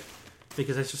survive,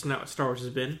 because that's just not what Star Wars has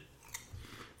been.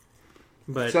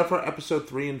 But Except for episode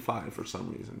 3 and 5 for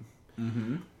some reason.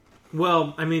 Mm-hmm.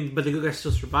 well, I mean, but the good guys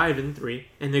still survive in 3,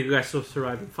 and the good guys still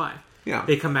survive in 5. Yeah.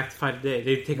 They come back to fight today.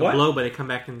 They take What? a blow, but they come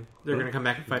back and they're going to come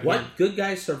back and fight What again. good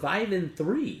guys survive in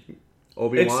 3?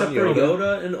 Obi-Wan, Except for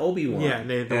Yoda and Obi-Wan. Yeah, and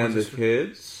the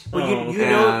kids. Well, you and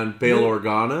know, Bail you-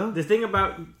 Organa. The thing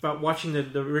about watching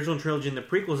the original trilogy and the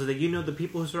prequels is that you know the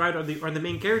people who survived are the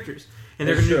main characters, and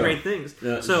they're That's going to do true. great things. Yeah,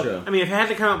 that's so, true. I mean, if it had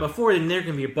to come out before, then there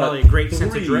can be probably a great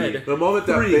sense of 3 dread. The moment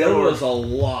that 3, there Bail was a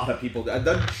lot of people. The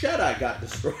Jedi got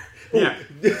destroyed. Yeah.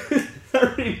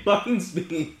 That reminds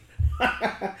me.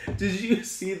 Did you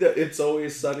see the It's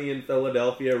Always Sunny in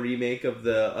Philadelphia remake of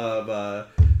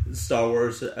Star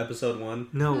Wars Episode 1?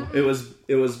 No. It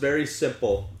was very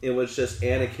simple. It was just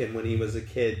Anakin when he was a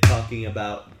kid talking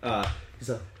about. He's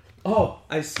like, "Oh,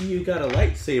 I see you got a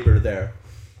lightsaber there."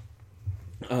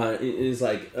 He's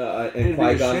like, and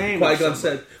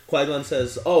Qui-Gon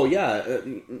says, "Oh yeah."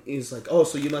 He's like, "Oh,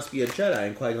 so you must be a Jedi."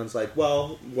 And Qui-Gon's like,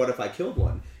 "Well, what if I killed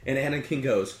one?" And Anakin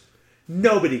goes,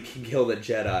 "Nobody can kill the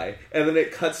Jedi." And then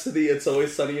it cuts to the It's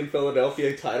Always Sunny in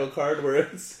Philadelphia title card where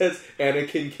it says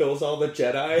Anakin kills all the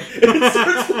Jedi. And it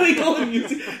starts playing all the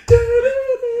music.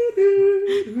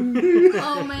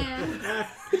 Oh man.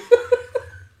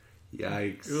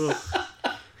 Yikes.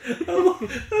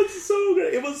 That's so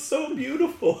great. It was so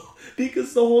beautiful.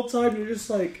 Because the whole time you're just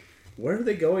like, where are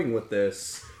they going with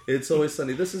this? It's Always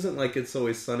Sunny. This isn't like It's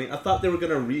Always Sunny. I thought they were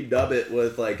going to redub it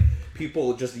with like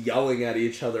people just yelling at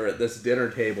each other at this dinner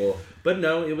table. But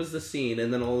no, it was the scene.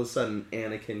 And then all of a sudden,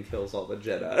 Anakin kills all the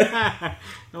Jedi.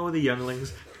 Oh, the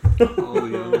younglings. All the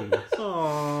young.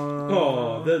 Aww.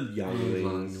 Oh, the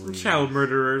younglings. Child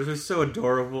murderers are so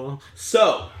adorable.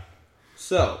 So,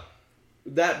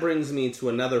 that brings me to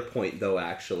another point, though,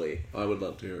 actually. I would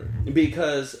love to hear it.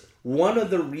 Because one of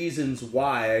the reasons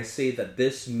why I say that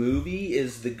this movie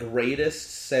is the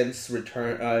greatest since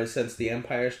The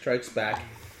Empire Strikes Back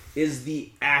is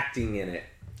the acting in it.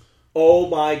 Oh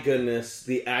my goodness,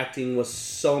 the acting was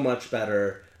so much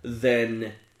better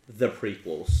than the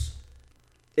prequels.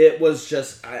 It was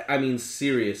just, I mean,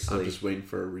 seriously. I'm just waiting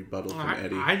for a rebuttal from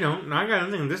Eddie. I don't. I got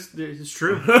nothing. This is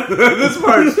true. This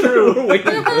part's true. We're waiting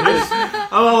for this.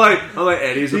 I'm like,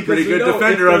 Eddie's a Because pretty we good know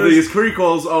defender if of there's- these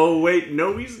prequels. Oh wait,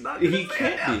 no, he's not. He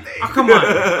can't be. Oh, come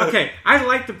on. Okay, I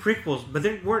like the prequels, but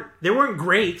they weren't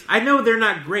great. I know they're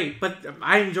not great, but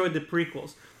I enjoyed the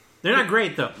prequels. They're not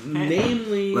great though.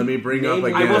 Namely, Let me bring up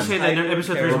again. I will say that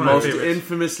episode 3 is The one of my most favorites.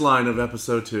 infamous line of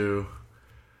episode 2.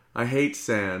 I hate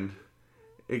sand.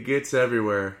 It gets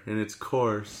everywhere, and it's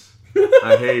coarse.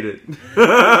 I hate it.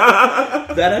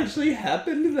 that actually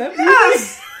happened in that movie?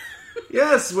 Yes!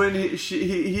 Yes, when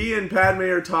he and Padme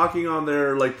are talking on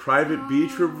their like private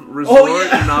beach resort in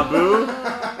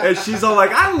Naboo, and she's all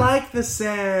like, "I like the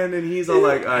sand," and he's all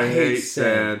like, "I hate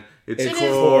sand. It's It is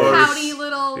coarse. pouty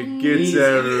little. It gets It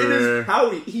everywhere." is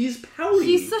pouty. He's pouty.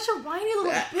 He's such a whiny little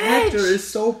That bitch. actor is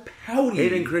so pouty.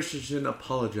 Hayden Christensen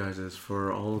apologizes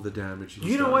for all of the damage he's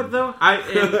You know done. what though?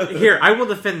 I will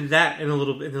defend that in a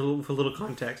little bit, with a little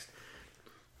context.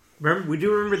 We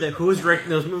do remember that who was directing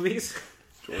those movies,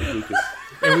 George Lucas.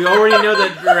 and we already know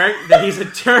that he's a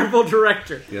terrible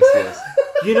director. Yes.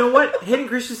 You know what? Hayden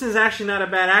Christensen is actually not a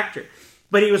bad actor,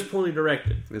 but he was poorly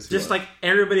directed, Yes, he just was. like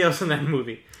everybody else in that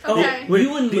movie. Okay.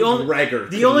 Ewan The only- McGregor.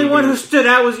 The only one who stood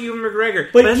out was Ewan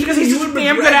McGregor, But that's because he's Ewan a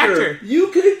damn good McGregor, actor. You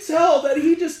could tell that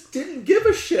he just didn't give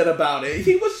a shit about it.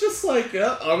 He was just like,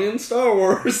 I'm in Star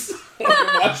Wars.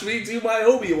 Watch me do my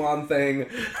Obi-Wan thing.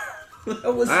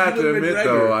 That was I have to Ewan admit, McGregor.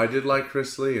 though, I did like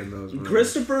Chris Lee in those movies.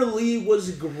 Christopher Lee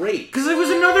was great. Because it was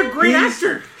another great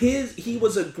actor. He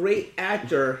was a great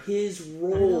actor. His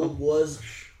role was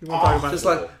Just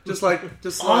like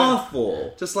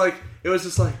awful. it was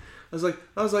just like I was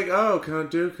like, oh,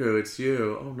 Count Dooku, it's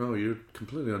you. Oh no, you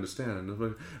completely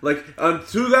understand. Like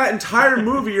through that entire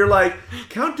movie, you're like,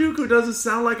 Count Dooku doesn't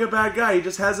sound like a bad guy. He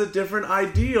just has a different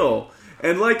ideal,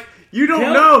 and like. You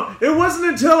don't know. It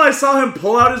wasn't until I saw him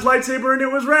pull out his lightsaber and it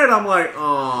was red. I'm like,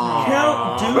 oh.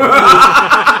 Count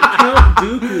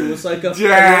Dooku was like a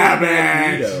failed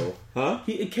Magneto. Huh?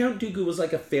 Count Dooku was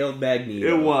like a failed Magneto.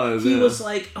 It was. He was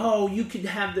like, oh, you could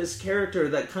have this character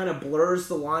that kind of blurs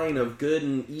the line of good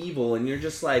and evil, and you're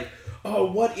just like, oh,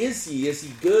 what is he? Is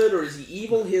he good or is he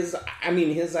evil? His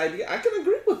idea. I can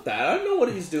agree with that. I know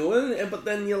what he's doing, but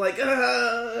then you're like,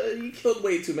 you killed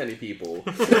way too many people.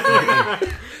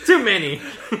 Too many.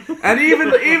 And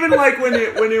even like when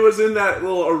he was in that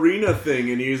little arena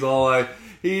thing, and he's all like.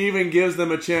 He even gives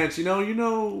them a chance,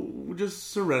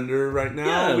 just surrender right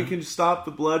now. Yeah. We can stop the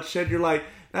bloodshed. You're like,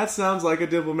 that sounds like a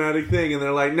diplomatic thing. And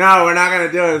they're like, no, we're not going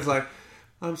to do it. It's like,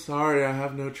 I'm sorry, I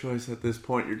have no choice at this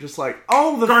point. You're just like,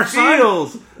 oh, the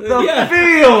feels. The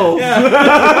feels.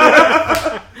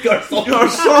 Yeah.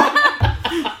 Garçon.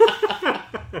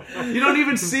 You don't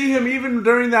even see him, even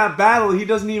during that battle. He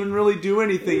doesn't even really do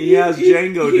anything. He has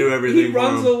Django do everything. He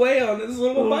runs away on his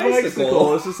little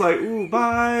bicycle. It's just like, ooh,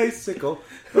 bicycle.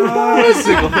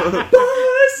 Bicycle.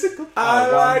 Bicycle.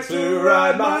 I like to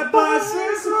ride my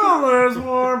bicycle. There's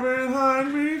more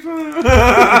behind me.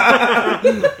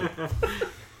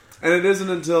 And it isn't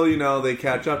until, they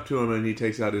catch up to him and he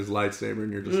takes out his lightsaber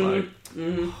and you're just like...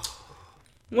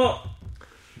 Well...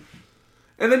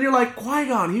 And then you're like,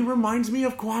 Qui-Gon, he reminds me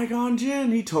of Qui-Gon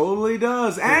Jinn. He totally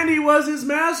does. And he was his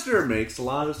master. Makes a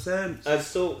lot of sense. I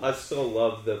still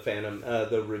love the Phantom,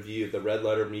 the review, the Red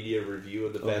Letter Media review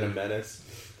of the Phantom Menace.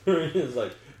 It's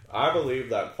like, I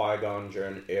believe that Qui-Gon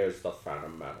Jinn is the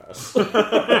Phantom Menace.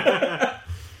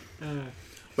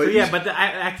 But the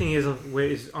acting is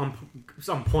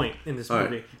on point in this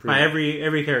movie by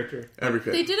every character.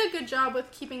 They did a good job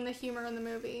with keeping the humor in the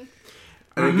movie.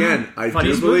 And again, I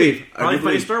do believe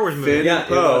Star Wars movie. Finn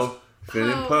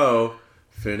and Poe,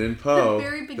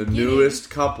 the newest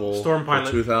couple Storm pilot.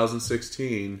 of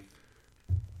 2016.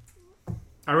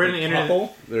 I read on the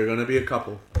internet. They're going to be a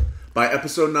couple. By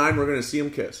episode 9, we're going to see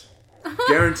them kiss.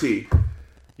 Guarantee.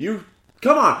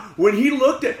 Come on. When he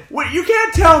looked at... you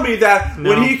can't tell me that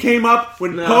when he came up...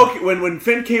 When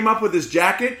Finn came up with his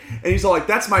jacket, and he's all like,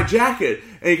 that's my jacket.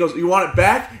 And he goes, you want it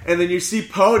back? And then you see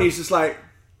Poe, and he's just like...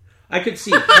 I could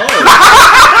see Poe.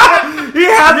 He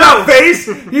had that face.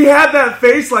 He had that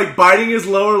face like biting his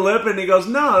lower lip, and he goes,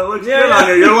 "No, it looks good on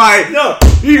you." You're like, "No."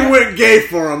 He went gay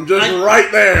for him,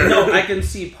 right there. No, I can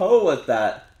see Poe with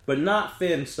that, but not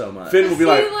Finn so much. Finn will be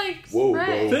like, "Whoa,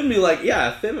 bro." Finn be like,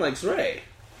 "Yeah, Finn likes Rey."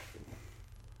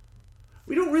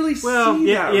 We don't really see that.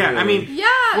 Yeah. Really. I mean,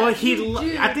 Well, I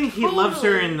think he loves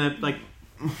her in the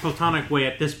platonic way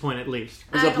at this point, at least.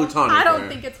 It's a platonic. I don't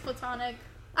think it's platonic.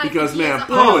 Because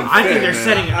Poe and I Finn, think they're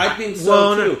setting up. I think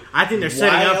so too. I think they're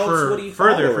setting up for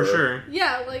further for sure.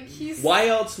 Yeah, like he's. Why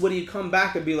else would he come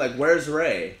back and be like, "Where's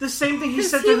Rey?" The same thing he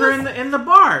said to her in the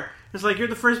bar. It's like, you're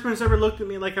the first person who's ever looked at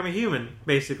me like I'm a human,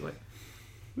 basically.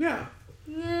 Yeah.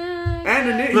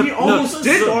 And he almost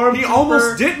did. He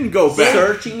almost didn't go back.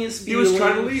 Searching his feelings. He was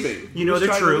trying to leave it. You know they're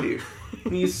true.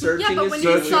 He's searching yeah, but his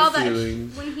when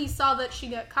feelings. when he saw that she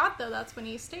got caught, though, that's when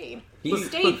he stayed. He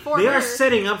stayed for her. They her. are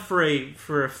setting up for a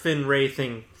Finn Rey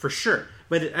thing for sure,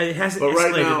 but it hasn't. But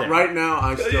right now,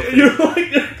 I still. You're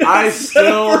like,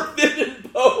 for Finn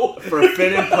and Poe. For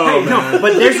Finn and Poe, man. No,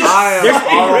 but there's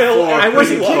I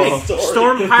wasn't kidding.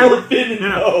 Storm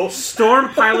Pilot. Storm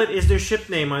Pilot is their ship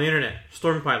name on the internet.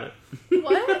 Storm Pilot.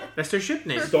 What? That's their ship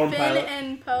name. For Storm Finn Pilot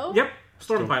and Poe. Yep,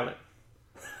 Storm Pilot.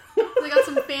 They got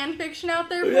some fan fiction out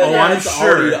there. I'm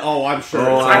sure. I'm sure.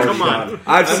 Come on.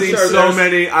 I've seen so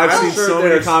many comic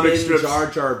strips.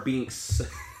 Jar Jar Binks.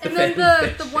 And then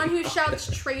the one who shouts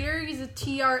traitor, he's a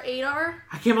TR-8R.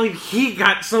 I can't believe he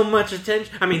got so much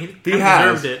attention. I mean, he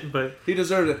deserved it, but he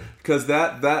deserved it because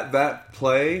that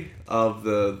play of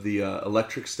the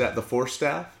electric staff, the Force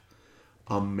staff,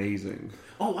 amazing.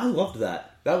 Oh, I loved that.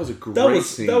 That was a great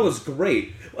scene. That was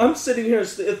great. I'm sitting here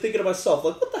thinking to myself,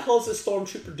 like, what the hell is this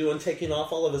stormtrooper doing taking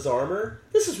off all of his armor?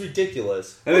 This is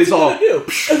ridiculous. And what's he all... gonna do?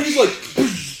 And he's like,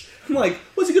 I'm like,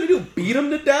 what's he gonna do? Beat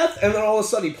him to death? And then all of a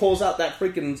sudden he pulls out that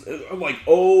freaking... I'm like,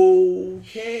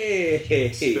 okay.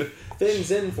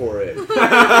 Finn's in for it. Finn's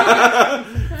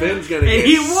gonna get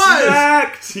he was!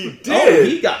 Sacked. He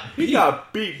did. Oh, he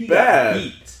got beat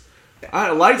bad.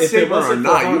 Lightsaber or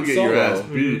not, you get your ass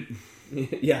beat.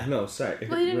 Yeah, no, sorry.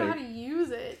 Well, he didn't know how to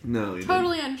use it. No, he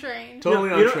totally untrained. Totally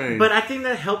untrained. But I think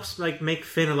that helps make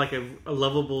Finn like a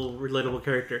lovable, relatable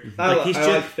character.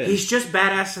 He's just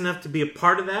badass enough to be a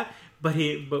part of that. But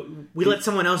we let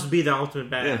someone else be the ultimate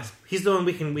badass. Yeah. He's the one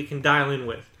we can dial in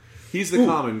with. He's the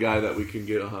common guy that we can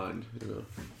get behind.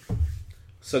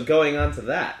 So going on to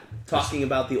that, talking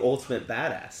about the ultimate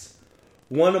badass.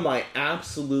 One of my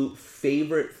absolute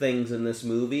favorite things in this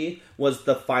movie was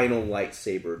the final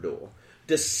lightsaber duel.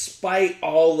 Despite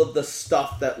all of the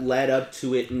stuff that led up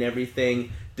to it and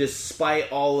everything,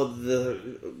 despite all of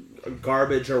the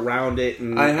garbage around it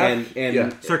and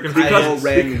Kylo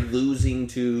Ren losing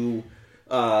to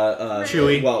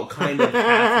Chewie. Well, kind of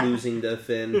half losing to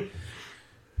Finn.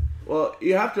 Well,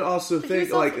 you have to also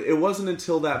think, it wasn't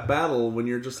until that battle when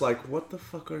you're just like, what the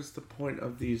fuck is the point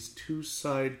of these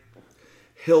two-side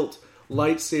hilt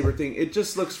lightsaber thing? It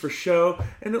just looks for show,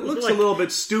 and it looks a little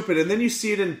bit stupid. And then you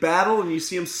see it in battle, and you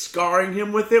see him scarring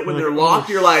him with it when they're locked.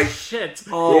 You're like, shit!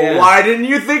 Why didn't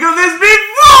you think of this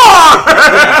before?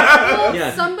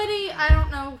 Well, somebody, I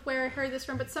don't know where I heard this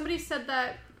from, but somebody said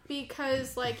that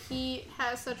because he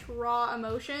has such raw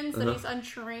emotions that he's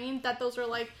untrained, that those are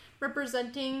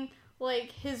representing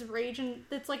his rage, and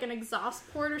it's like an exhaust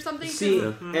port or something. See,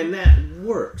 and that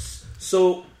works.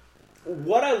 So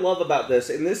what I love about this,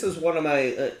 and this is one of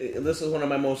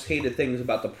my most hated things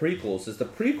about the prequels, is the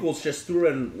prequels just threw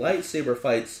in lightsaber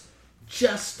fights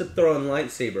just to throw in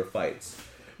lightsaber fights.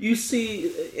 You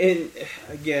see, and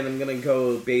again, I'm going to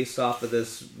go based off of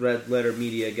this Red Letter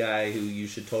Media guy who you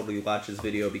should totally watch his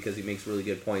video because he makes really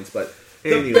good points, but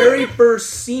the very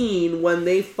first scene when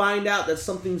they find out that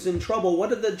something's in trouble, what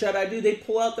did the Jedi do? They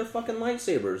pull out their fucking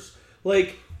lightsabers.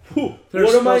 What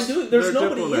am I doing? There's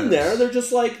nobody in there. They're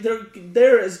just they're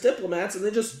there as diplomats, and they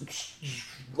just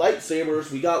lightsabers.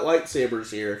 We got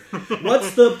lightsabers here.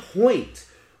 What's the point?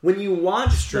 When you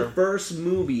watched the first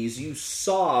movies, you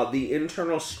saw the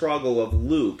internal struggle of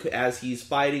Luke as he's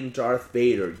fighting Darth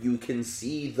Vader. You can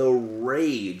see the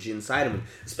rage inside of him,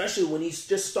 especially when he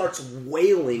just starts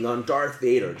wailing on Darth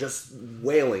Vader, just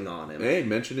wailing on him. Hey,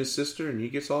 mention his sister and he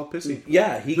gets all pissy.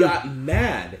 Yeah, he got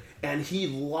mad and he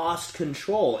lost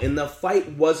control. And the fight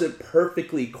wasn't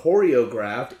perfectly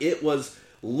choreographed. It was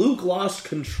Luke lost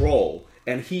control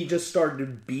and he just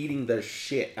started beating the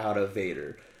shit out of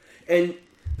Vader. And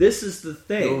this is the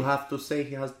thing. You'll have to say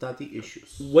he has daddy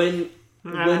issues. When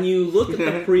you look at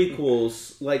the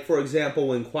prequels, for example,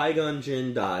 when Qui-Gon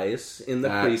Jinn dies in the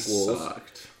prequels,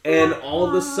 sucked. And all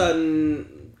of a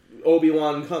sudden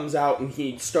Obi-Wan comes out and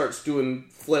he starts doing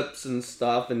flips and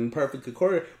stuff and perfectly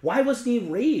choreographed. Why wasn't he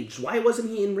enraged? Why wasn't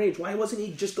he enraged? Why wasn't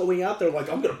he just going out there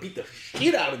I'm going to beat the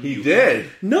shit out of you? He did.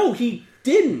 No, he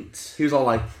didn't. He was all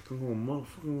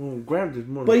motherfucker, grab this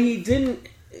motherfucker. But he didn't.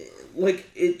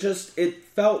 It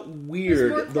felt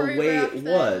weird the way it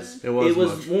was. It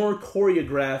was more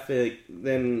choreographic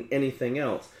than anything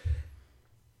else.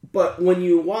 But when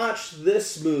you watch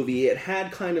this movie, it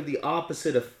had kind of the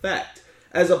opposite effect.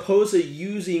 As opposed to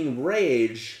using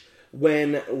rage,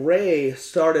 when Rey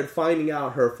started finding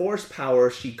out her force power,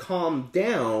 she calmed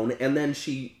down and then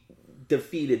she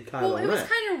defeated Kylo Ren. Well, it was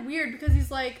kind of weird because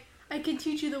he's like, I can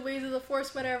teach you the ways of the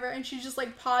Force, whatever. And she just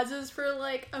pauses for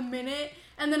a minute.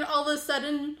 And then all of a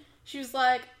sudden, she was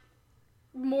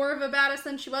more of a badass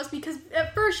than she was. Because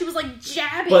at first, she was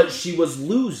jabbing. But she was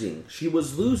losing. She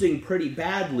was losing pretty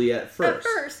badly at first.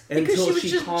 Until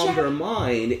she calmed her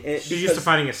mind. She's used to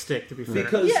fighting a stick, to be fair.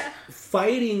 Because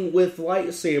fighting with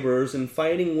lightsabers and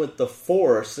fighting with the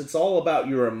Force, it's all about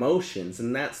your emotions.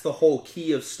 And that's the whole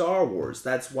key of Star Wars.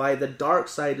 That's why the dark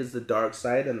side is the dark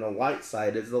side and the light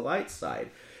side is the light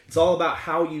side. It's all about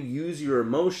how you use your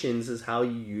emotions is how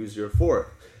you use your force.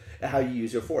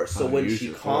 So when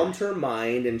she calmed her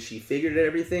mind and she figured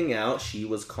everything out, she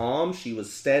was calm, she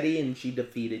was steady, and she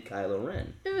defeated Kylo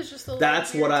Ren. It was just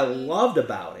That's what I loved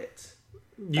about it.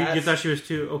 You thought she was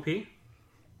too OP?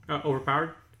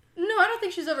 Overpowered? No, I don't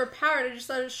think she's overpowered. I just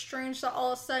thought it was strange that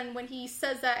all of a sudden when he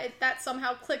says that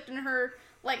somehow clicked in her,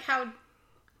 how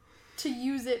to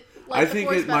use it. I think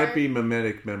it might be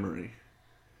mimetic memory.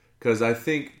 Because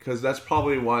that's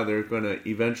probably why they're going to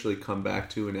eventually come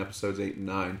back to in episodes 8 and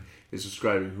 9 is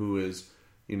describing who is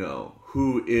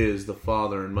the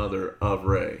father and mother of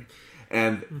Rey.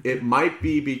 And it might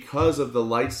be because of the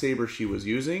lightsaber she was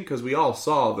using, because we all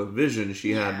saw the vision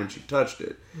she had when she touched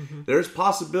it. Mm-hmm. There's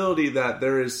possibility that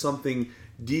there is something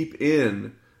deep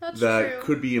in that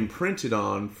could be imprinted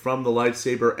on from the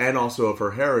lightsaber and also of her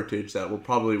heritage that will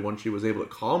probably, once she was able to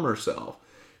calm herself,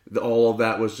 all of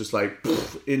that was just like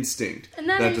instinct. And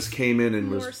that just came in and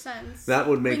more was sense. that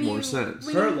would make more sense.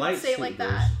 When Her you lightsaber, say it like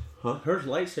that. Huh? Her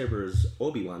lightsaber is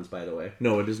Obi-Wan's, by the way.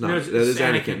 No, it is not. No, It is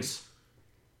Anakin's. Anakin's.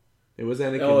 It was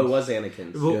Anakin's. Oh, it was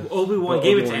Anakin's. Well, Yeah. Obi-Wan Well,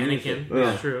 gave it Obi-Wan to used Anakin. it. Yeah.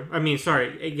 That's true. I mean,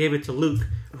 sorry, it gave it to Luke,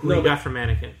 who No, he but- got from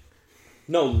Anakin.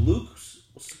 No, Luke's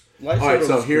lightsaber All right,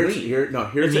 so was here's green. here no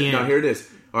here's In the it. No, end. here it is.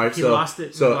 All right, He so lost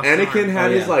it. so He lost the Anakin arm.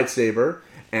 had Oh, his yeah. lightsaber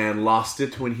and lost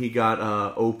it when he got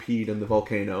OP'd in the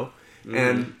volcano,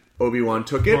 and Obi-Wan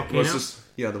took it. Volcano?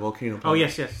 The volcano. Oh,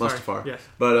 yes, sorry. Mustafar. Yes.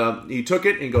 But he took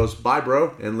it and goes, "Bye,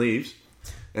 bro," and leaves,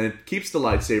 and keeps the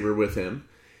lightsaber with him.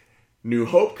 New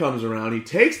Hope comes around. He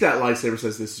takes that lightsaber,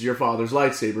 says, "This is your father's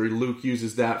lightsaber." Luke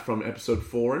uses that from episode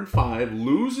 4 and 5,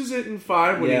 loses it in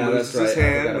 5 when Yeah, he loses that's his right. I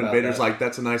hand. forgot When about Vader's that. like,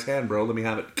 "That's a nice hand, bro. Let me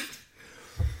have it."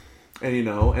 And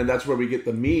and that's where we get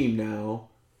the meme now.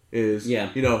 Is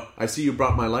I see you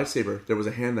brought my lightsaber. There was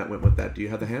a hand that went with that. Do you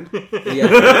have the hand? Yeah.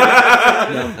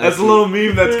 No, That's a little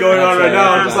meme that's going on right right.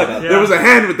 now. I I'm just forgot like, about there was a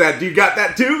hand with that. Do you got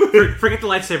that too? Forget the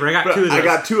lightsaber. I got two of those. I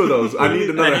got 2 of those. I need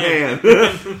another hand.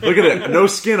 Look at it. No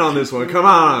skin on this one. Come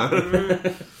on.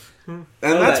 And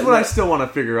that's what I still want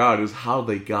to figure out is how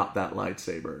they got that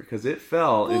lightsaber. Because it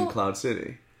fell in Cloud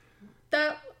City.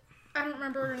 That I don't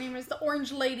remember what her name is. The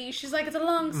orange lady. She's like, it's a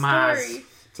long Maz. story.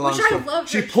 It's a long Which story. I love.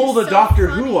 She her. pulled She's a so Doctor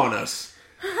funny. Who on us.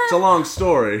 It's a long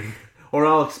story. Or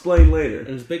I'll explain later.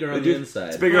 And it's bigger on the inside.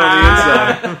 It's bigger on the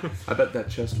inside. I bet that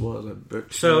chest was. I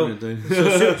bet. So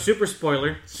super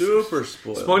spoiler. Super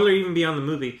spoiled. Spoiler even beyond the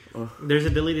movie. There's a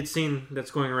deleted scene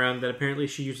that's going around that apparently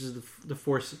she uses the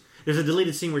Force. There's a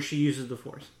deleted scene where she uses the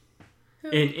Force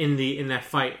in that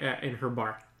fight in her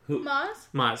bar.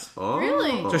 Maz? Oh.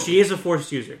 Really? So she is a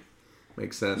Force user.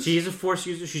 Makes sense. She is a Force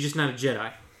user. She's just not a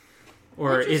Jedi,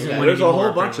 or Interesting. isn't Yeah, one there's a anymore,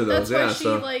 whole bunch of That's those.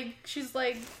 why she's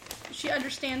like she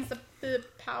understands the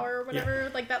power or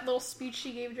whatever. Like that little speech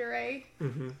she gave to Rey.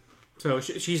 So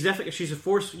she's definitely a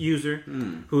Force user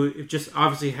who just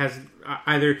obviously has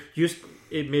either used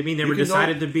it, maybe never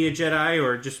decided to be a Jedi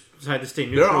or just decided to stay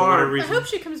neutral for whatever I reason. hope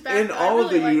she comes back. In but all I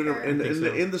of really the like universe,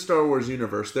 her. in the Star Wars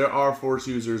universe, there are Force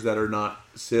users that are not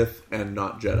Sith and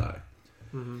not Jedi.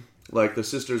 Like the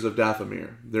Sisters of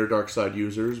Dathomir, they're dark side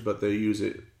users, but they use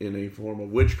it in a form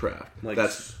of witchcraft. Like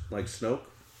Snoke?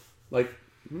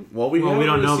 We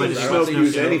don't know, but seen it's Snoke Snoke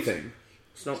use knows. anything.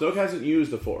 Snoke. Snoke hasn't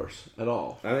used the Force at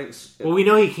all. I think. Well, we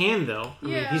know he can though. I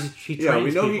mean, Yeah. he Yeah, we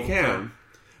trains know he people, can,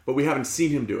 but we haven't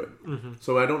seen him do it.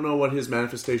 So I don't know what his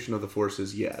manifestation of the Force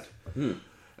is yet.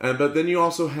 But then you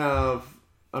also have,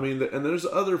 and there's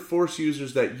other Force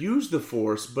users that use the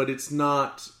Force, but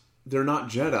they're not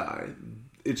Jedi.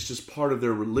 It's just part of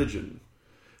their religion.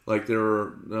 Like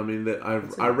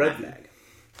I read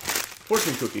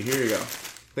fortune cookie. Here you go.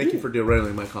 Thank you for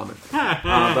derailing my comment.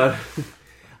 But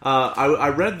I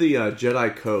read the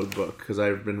Jedi Code book because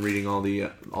I've been reading all the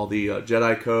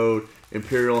Jedi Code,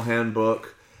 Imperial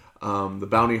Handbook, the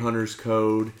Bounty Hunters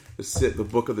Code, the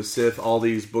Book of the Sith. All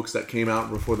these books that came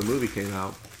out before the movie came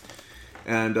out.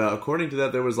 And according to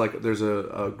that, there's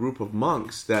a group of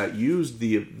monks that used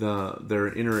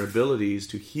their inner abilities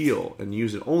to heal and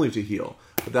use it only to heal,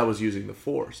 but that was using the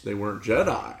Force. They weren't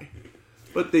Jedi,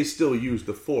 but they still used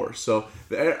the Force. So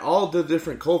all the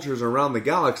different cultures around the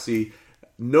galaxy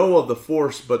know of the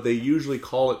Force, but they usually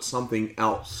call it something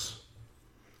else,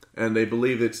 and they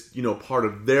believe it's part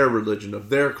of their religion, of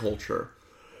their culture.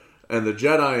 And the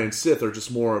Jedi and Sith are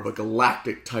just more of a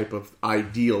galactic type of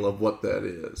ideal of what that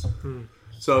is.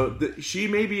 So she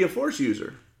may be a Force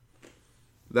user.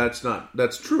 That's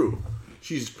true.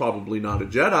 She's probably not a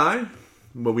Jedi,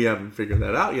 but we haven't figured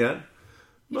that out yet.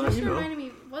 You just reminded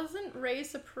me, wasn't Rey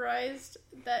surprised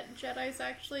that Jedis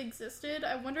actually existed?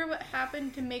 I wonder what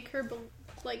happened to make her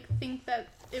think that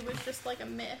it was just like a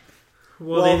myth.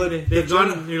 Well, they've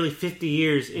gone nearly 50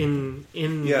 years in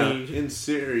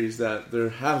series that there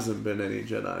hasn't been any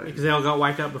Jedi because they all got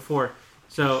wiped out before.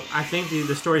 So I think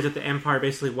the stories that the Empire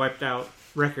basically wiped out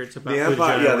records about the who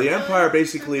Empire. the Jedi were. The Empire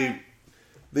basically,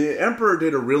 the Emperor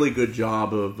did a really good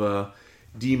job of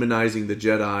demonizing the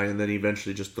Jedi and then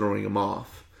eventually just throwing them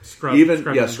off. Scrubbing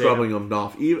them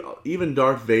off. Even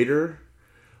Darth Vader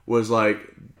was like,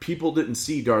 people didn't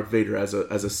see Darth Vader as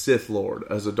a Sith Lord,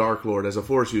 as a Dark Lord, as a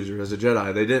Force user, as a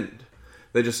Jedi. They didn't.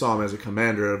 They just saw him as a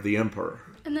commander of the Emperor.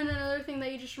 And then another thing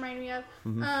that you just reminded me of,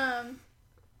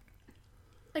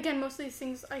 again, most of these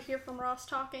things I hear from Ross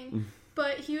talking,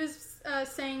 but he was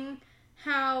saying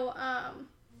how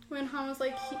when Han was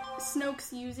like,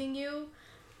 Snoke's using you,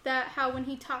 that how when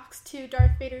he talks to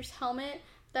Darth Vader's helmet,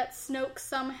 that Snoke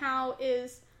somehow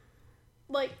is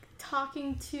like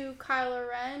talking to Kylo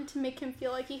Ren to make him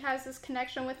feel like he has this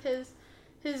connection with his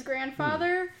his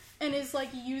grandfather and is like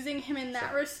using him in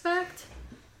that respect.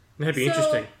 That'd be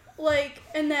interesting. Like,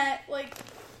 and that like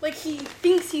he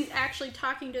thinks he's actually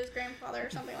talking to his grandfather or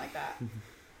something like that.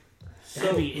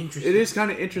 That'd be interesting. It is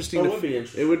kind of interesting.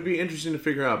 It would be interesting to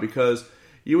figure out, because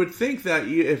you would think that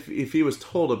if he was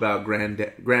told about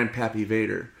Grandpappy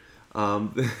Vader,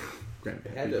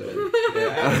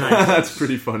 that's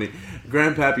pretty funny,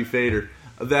 Grandpappy Vader,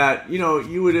 that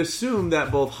you would assume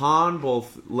that both Han,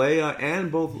 both Leia,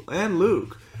 and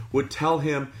Luke would tell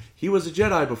him he was a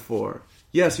Jedi before.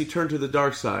 Yes, he turned to the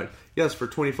dark side. Yes, for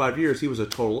 25 years he was a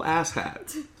total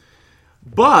asshat.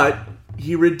 But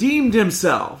he redeemed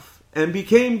himself and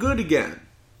became good again.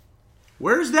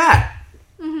 Where's that?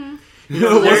 Mm-hmm.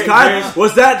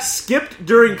 Was that skipped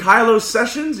during Kylo's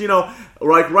sessions?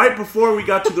 Like right before we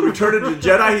got to the Return of the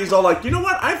Jedi, he's all like, you know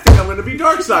what? I think I'm going to be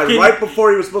dark side. Right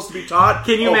before he was supposed to be taught.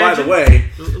 Can you imagine? By the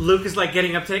way, Luke is like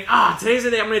getting up today. Today's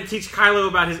the day I'm going to teach Kylo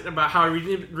about how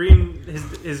he redeemed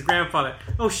his grandfather.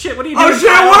 Oh shit! What are you doing? Oh shit!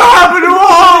 What happened to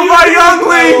all my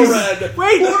younglings?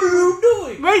 Wait, what are you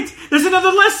doing? Wait, there's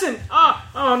another lesson.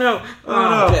 Oh no!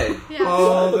 Okay. Yeah.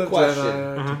 I have a question.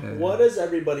 Jedi. What does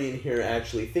everybody in here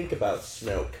actually think about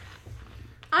Snoke?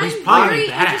 I'm probably very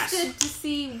badass. interested to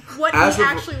see what As he of-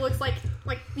 actually looks like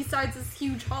besides this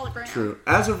huge hologram. True.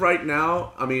 As of right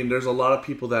now, I mean, there's a lot of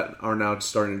people that are now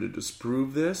starting to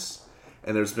disprove this,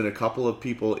 and there's been a couple of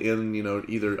people in,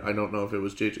 either, I don't know if it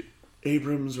was J.J.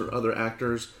 Abrams or other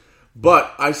actors,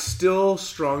 but I still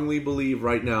strongly believe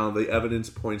right now, the evidence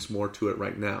points more to it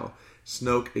right now.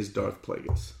 Snoke is Darth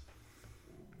Plagueis.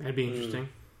 That'd be interesting.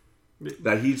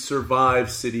 That he survived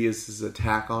Sidious's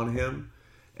attack on him,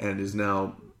 and is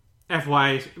now...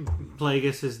 FY,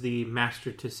 Plagueis is the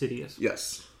master to Sidious.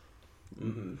 Yes.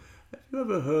 Mm-hmm. Have you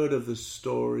ever heard of the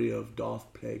story of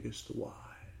Darth Plagueis the Wise?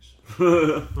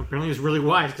 Well, apparently he's really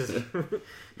wise.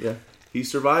 Yeah. He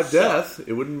survived death.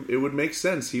 It would make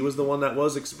sense. He was the one that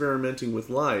was experimenting with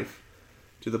life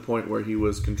to the point where he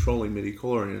was controlling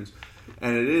midichlorians.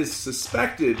 And it is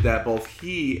suspected that both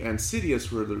he and Sidious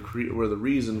were the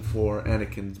reason for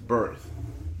Anakin's birth.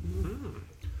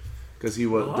 Because he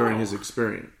was during his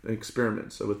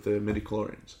experiments with the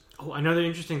midichlorians. Oh, another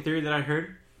interesting theory that I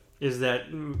heard is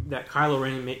that Kylo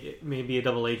Ren may be a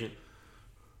double agent.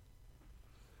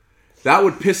 That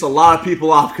would piss a lot of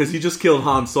people off because he just killed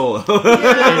Han Solo.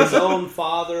 And his own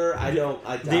father. I doubt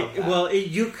that. Well,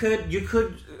 you could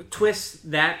twist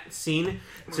that scene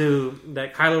to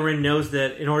that Kylo Ren knows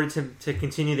that in order to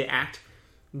continue the act,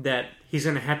 that he's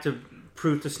going to have to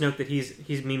prove to Snoke that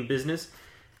he's mean business.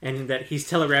 And that he's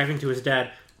telegraphing to his dad,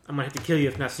 "I'm gonna have to kill you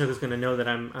if not. Snoke is gonna know that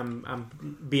I'm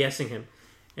BSing him,"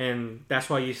 and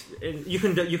that's why you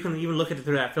can even look at it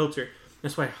through that filter.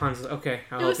 That's why Han's like, "Okay,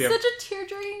 I'll help you." It was such a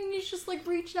tear-jerking, and he's just like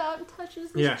reached out and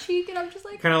touches his cheek, and I'm just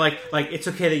like, kind of like it's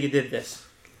okay that you did this.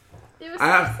 It was so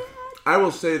sad. I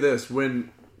will say this: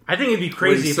 I think it'd be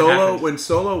crazy when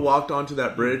Solo walked onto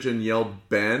that bridge and yelled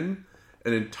 "Ben,"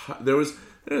 there was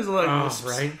like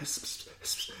right.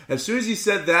 As soon as he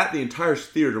said that, the entire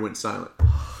theater went silent.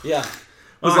 Yeah.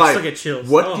 I still get chills.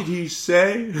 What did he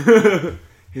say?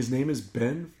 His name is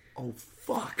Ben? Oh,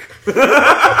 fuck.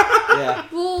 Yeah.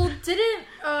 Well, didn't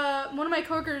one of my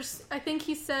coworkers, I think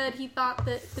he said he thought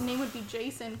that the name would be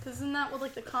Jason, because isn't that what,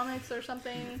 like, the comics or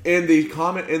something? In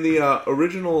the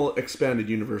original expanded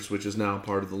universe, which is now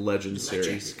part of the Legends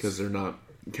series, because they're not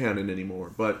canon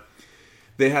anymore, but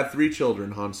they had 3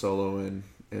 children, Han Solo and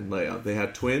Leia. They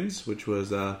had twins, which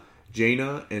was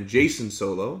Jaina and Jason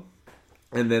Solo.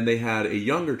 And then they had a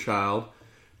younger child,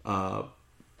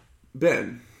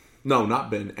 Ben. No, not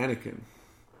Ben, Anakin.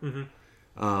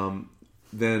 Mm-hmm.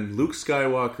 Then Luke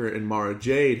Skywalker and Mara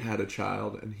Jade had a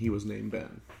child, and he was named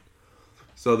Ben.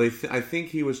 So I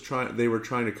think they were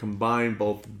trying to combine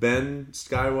both Ben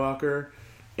Skywalker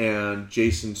and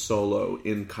Jason Solo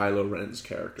in Kylo Ren's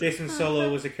character. Jason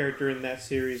Solo was a character in that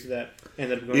series that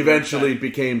ended up going eventually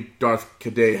became Darth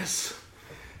Cadeus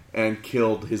and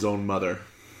killed his own mother.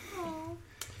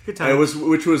 Good time.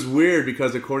 Which was weird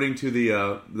because according to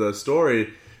the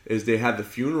story, is they had the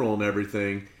funeral and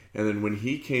everything, and then when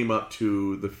he came up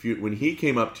to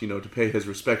to pay his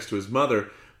respects to his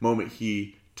mother, moment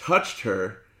he touched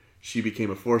her, she became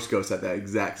a Force ghost at that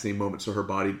exact same moment, so her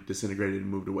body disintegrated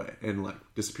and moved away and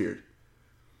disappeared,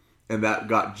 and that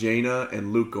got Jaina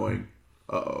and Luke going,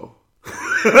 uh-oh.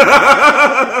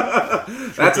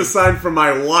 That's a sign from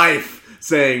my wife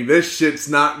saying this shit's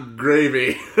not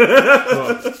gravy.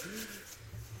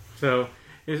 So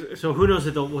who knows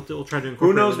what they'll try to incorporate?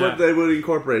 Who knows what they would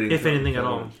incorporate? If anything at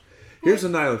all. Here's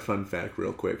another fun fact,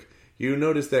 real quick. You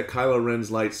notice that Kylo Ren's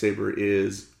lightsaber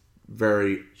is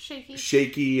very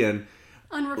shaky, and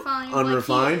unrefined.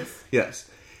 Unrefined. Like he is. Yes,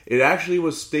 it actually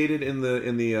was stated in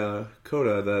the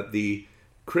coda that the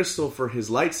crystal for his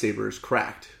lightsaber is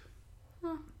cracked,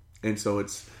 and so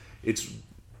its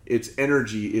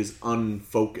energy is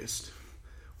unfocused,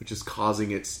 which is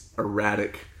causing its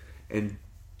erratic and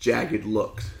jagged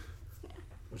looks.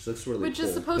 Which looks really Which cool.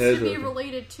 is supposed to be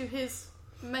related to his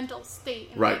mental state.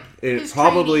 And right. like, It his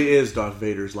probably training. is Darth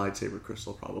Vader's lightsaber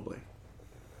crystal, probably.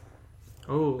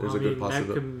 Oh, There's a good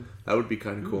possibility. That would be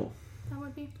kind of cool. That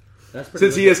would be. That's pretty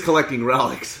Since he is collecting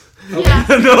relics. Yeah.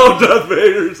 No, Darth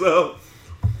Vader, so...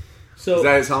 So, Is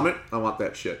that his helmet? I want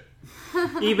that shit.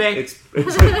 eBay. It's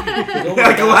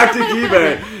yeah, galactic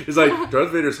eBay. It's like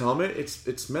Darth Vader's helmet.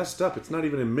 It's messed up. It's not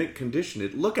even in mint condition.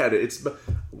 Look at it. I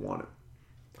want it.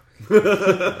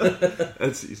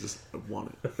 That's Jesus. I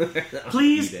want it.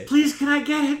 Please, can I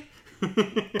get it?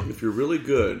 If you're really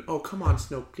good, oh come on,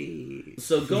 Snoke, please.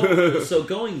 so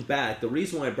going back, the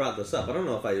reason why I brought this up, I don't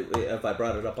know if I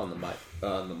brought it up on the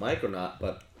mic or not,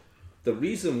 but the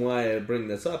reason why I bring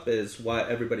this up is why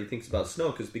everybody thinks about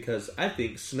Snoke is because I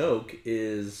think Snoke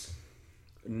is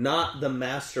not the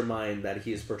mastermind that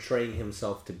he is portraying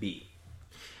himself to be.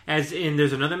 As in,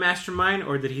 there's another mastermind,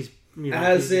 or that he's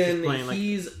As in, playing, like,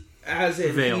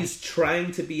 Veil. he's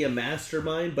trying to be a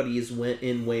mastermind, but he's went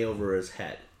in way over his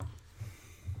head.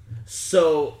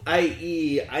 So,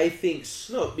 i.e., I think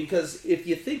Snoke, because if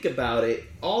you think about it,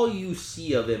 all you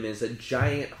see of him is a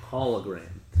giant hologram.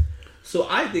 So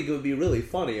I think it would be really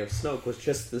funny if Snoke was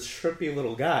just this shrimpy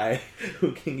little guy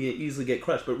who can easily get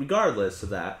crushed. But regardless of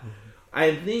that,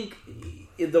 I think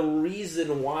the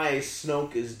reason why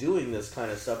Snoke is doing this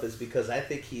kind of stuff is because I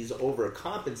think he's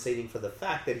overcompensating for the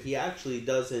fact that he actually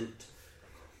doesn't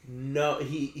know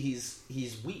he's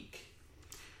weak.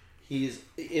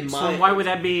 So why would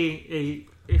that be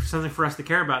something for us to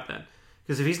care about then?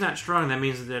 Because if he's not strong, that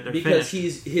means that they're because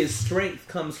finished. his strength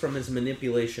comes from his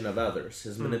manipulation of others,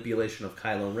 his manipulation of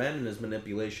Kylo Ren, and his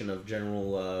manipulation of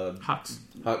General Hux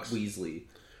Weasley.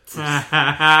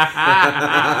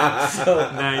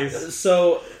 Nice.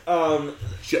 So,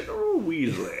 General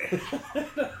Weasley.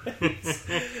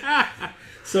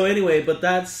 so anyway, but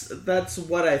that's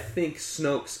what I think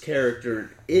Snoke's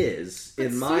character is, But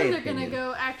in soon my they're opinion. gonna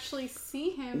go actually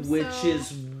see him, Which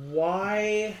is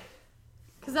why.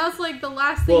 because that's like the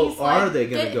last thing. Well, he's are like, they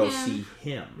going to get go him. see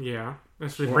him? Yeah,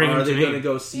 that's what Or bring are him they to going me. to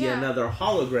go see Yeah. another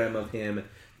hologram of him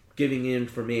giving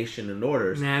information and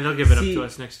orders? Nah, they'll give it up See- to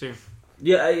us next year.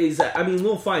 Yeah, exactly. I mean,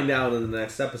 we'll find out in the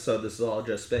next episode. This is all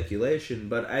just speculation,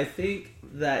 but I think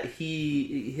that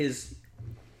the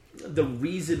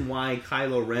reason why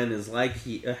Kylo Ren is like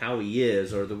how he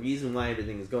is, or the reason why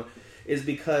everything is going, is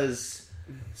because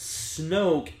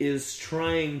Snoke is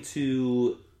trying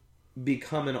to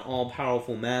become an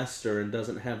all-powerful master and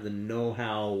doesn't have the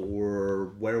know-how or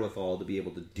wherewithal to be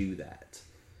able to do that.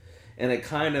 And it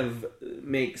kind of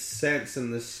makes sense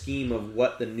in the scheme of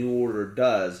what the New Order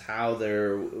does, how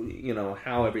they're,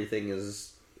 how everything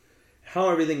is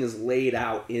laid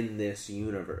out in this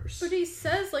universe. But he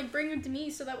says, like, bring him to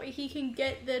me so that way he can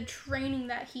get the training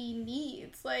that he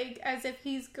needs. Like, as if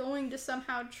he's going to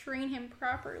somehow train him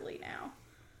properly now.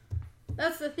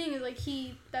 That's the thing, is, like,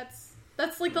 that's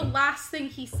like, the last thing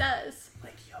he says.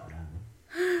 Like Yoda.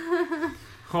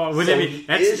 Oh, wouldn't So it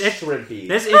be? he is shrimpy.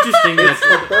 That's interesting. It's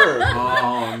the bird.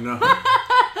 Oh no!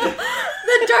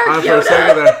 The Dark For a Yoda!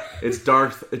 second there, it's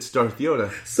Darth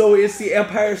Yoda. So it's the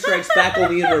Empire Strikes Back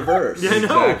only in reverse. Yeah, I know.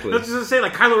 Exactly. I was just gonna say,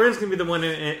 like, Kylo Ren's gonna be the one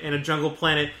in a jungle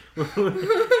planet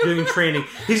doing training.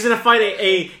 He's gonna fight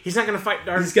He's not gonna fight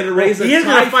Darth. He's gonna raise a He is TIE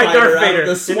gonna fight fighter Darth out of Vader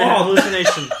the in swamp. that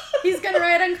hallucination. He's gonna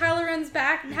ride on Kylo Ren's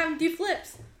back and have him do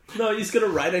flips. No, he's gonna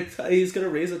raise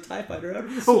a TIE fighter out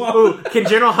of the swamp. Oh, can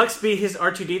General Hux be his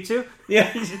R2-D2?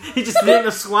 Yeah. He just been in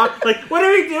the swamp. Like, what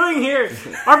are we doing here?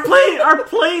 Our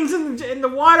plane's in the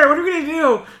water. What are we gonna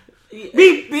do?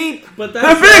 Beep beep. But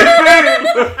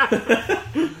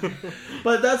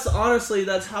that's honestly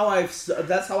that's how I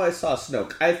saw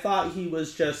Snoke. I thought he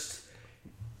was just.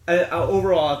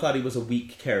 Overall, I thought he was a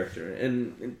weak character,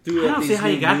 and through I don't these see how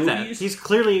you new got that. movies, He's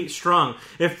clearly strong.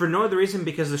 If for no other reason,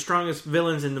 because the strongest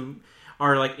villains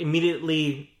are like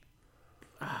immediately.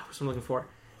 What's I'm looking for?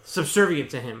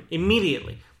 Subservient to him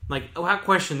immediately. Like, without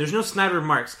question, there's no snide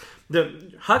remarks.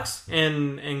 The Hux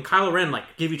and Kylo Ren like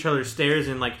give each other stares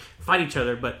and like fight each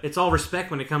other, but it's all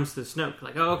respect when it comes to Snoke.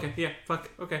 Like, oh, okay, yeah, fuck,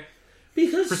 okay.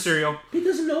 For cereal.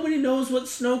 Because nobody knows what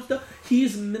Snoke does.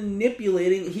 He's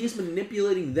manipulating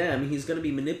them. He's going to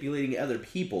be manipulating other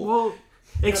people. Well,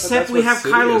 except that's we what have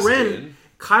Kylo Sidious Ren. did.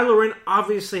 Kylo Ren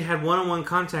obviously had one-on-one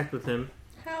contact with him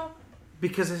How?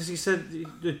 because, as he said,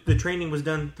 the training was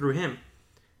done through him.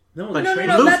 No, But the training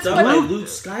no, was that's done what- by Luke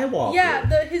Skywalker.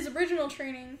 Yeah, his original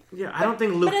training. Yeah, I don't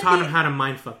think Luke but at taught the- him how to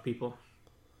mindfuck people.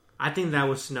 I think that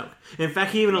was Snoke. In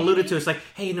fact, he even alluded to it's like,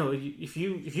 hey, no, if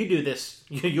you do this,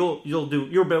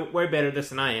 you're way better at this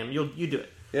than I am. You do it.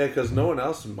 Yeah, because no one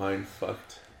else mind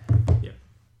fucked. Yeah.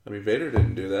 I mean, Vader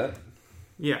didn't do that.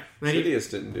 Yeah. Sidious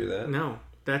didn't do that. No,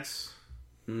 that's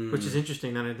which is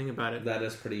interesting now that I think about it. That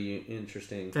is pretty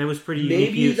interesting. That was pretty unique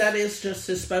Maybe use. that is just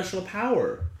his special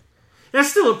power. That's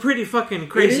still a pretty fucking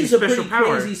crazy It is a special pretty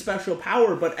power. crazy special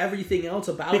power, but everything else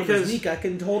about him Because- is weak. I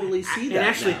can totally see And that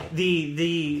actually,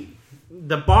 now.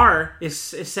 the bar is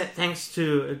set thanks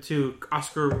to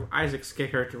Oscar Isaac's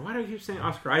character. Why do I keep saying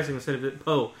Oscar Isaac instead of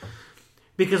Poe?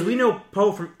 Because we know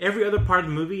Poe from every other part of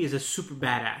the movie is a super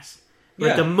badass. But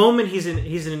Yeah. the moment he's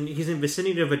in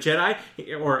vicinity of a Jedi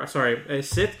a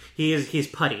Sith, he's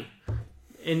putty,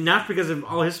 and not because of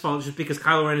all his fault, just because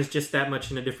Kylo Ren is just that much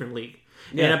in a different league.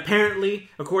 Yeah. And apparently,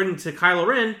 according to Kylo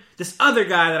Ren, this other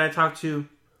guy that I talked to,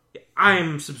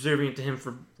 I'm subservient to him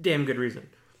for damn good reason.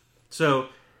 So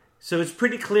it's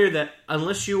pretty clear that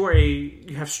unless you are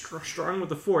you have strong with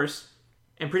the Force,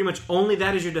 and pretty much only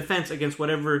that is your defense against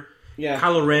whatever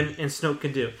Kylo Ren and Snoke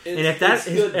can do. And if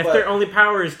their only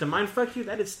power is to mindfuck you,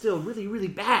 that is still really, really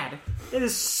bad. It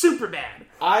is super bad.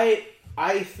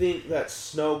 I think that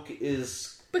Snoke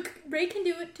is... But Rey can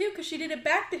do it too, because she did it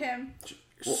back to him.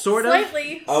 Sort of.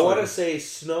 Slightly. I want to say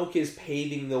Snoke is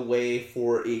paving the way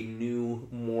for a new,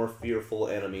 more fearful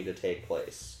enemy to take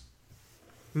place.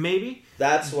 Maybe.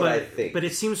 That's what I think. But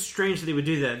it seems strange that they would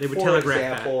do that. They would For telegraph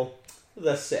example,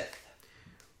 the Sith. that.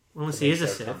 Well, unless he is a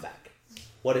Their Sith. comeback.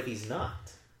 What if he's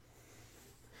not?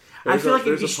 I feel like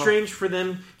it'd be strange for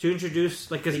them to introduce...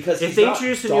 Because if they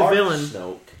introduce a new Darth villain...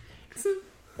 Snoke.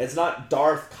 It's not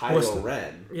Darth Kylo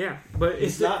Ren. Yeah, but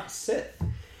He's not Sith.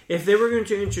 If they were going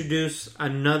to introduce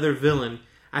another villain,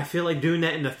 I feel like doing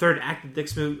that in the third act of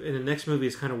the next movie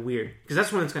is kind of weird. Because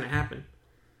that's when it's going to happen.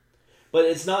 But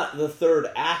it's not the third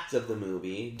act of the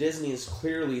movie. Disney has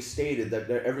clearly stated that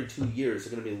every 2 years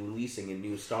they're going to be releasing a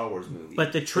new Star Wars movie.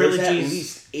 But the There's trilogies... at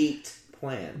least 8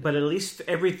 planned. But at least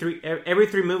every three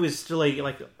movies is still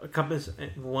like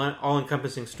one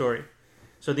all-encompassing story.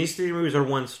 So these 3 movies are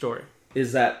one story.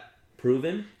 Is that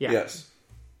proven? Yeah. Yes.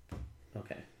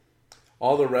 Okay.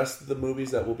 All the rest of the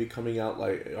movies that will be coming out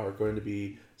are going to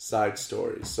be side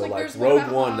stories. So Like, like there's one Rogue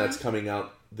about One Han. that's coming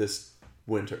out this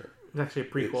winter. It's actually a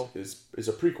prequel. Is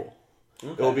a prequel.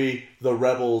 Okay. It'll be the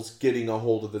Rebels getting a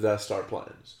hold of the Death Star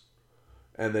plans.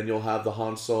 And then you'll have the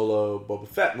Han Solo Boba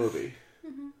Fett movie,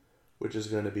 which is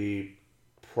going to be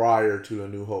prior to A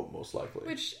New Hope, most likely.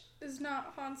 Which is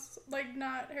not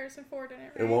not Harrison Ford in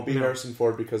it, right? It won't be No. Harrison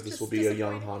Ford because this Just will be a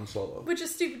young disappointing. Han Solo. Which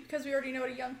is stupid, because we already know what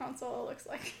a young Han Solo looks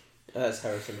like. As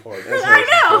Harrison Ford.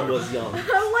 I know! Ford was young.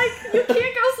 I'm like, you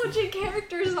can't go switching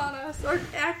characters on us, or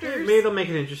actors. Maybe they'll make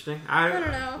it interesting. I don't know.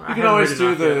 You haven't can always written do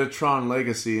it off the yet. Tron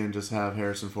Legacy and just have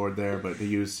Harrison Ford there, but they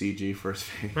use CG for his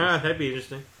face. That'd be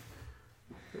interesting.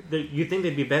 You think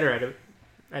they'd be better at it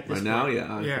at this Right now, point?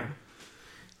 yeah. Yeah.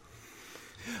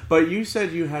 But you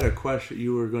said you had a question.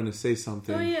 You were going to say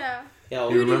something. Oh, yeah. Yeah,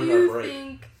 Who do remember you that break.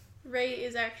 think Rey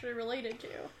is actually related to?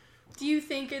 Do you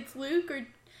think it's Luke, or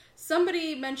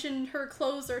somebody mentioned her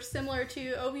clothes are similar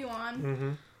to Obi-Wan, Mm-hmm.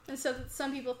 and so that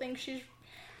some people think she's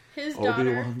his daughter.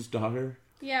 Obi-Wan's daughter?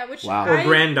 Yeah, which Wow. Or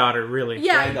granddaughter, really.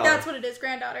 Yeah, Granddaughter. that's what it is,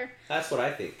 granddaughter. That's what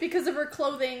I think. Because of her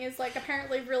clothing is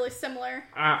apparently really similar.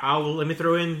 Let me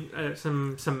throw in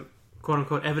some quote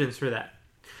unquote evidence for that.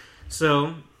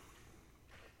 So,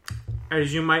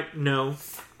 as you might know,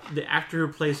 the actor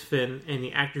who plays Finn and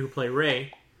the actor who play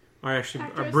Rey are actually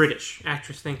Actress. British.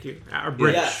 Actress, thank you. Are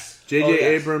British. Yes. J.J. Oh, yes.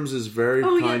 Abrams is very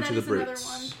Oh, yeah, kind that to the is another Brits.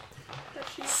 one. That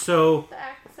she, So the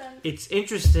accent. it's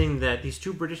interesting that these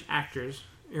 2 British actors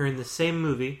are in the same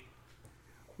movie.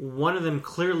 One of them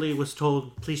clearly was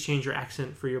told, "Please change your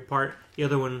accent for your part." The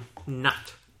other one,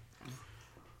 not.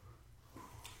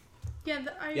 Yeah,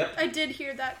 Yep. I did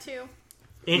hear that too.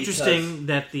 Interesting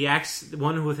that the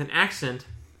one with an accent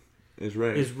Is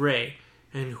Rey. is Rey.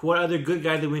 And what other good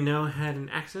guy that we know had an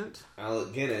accent?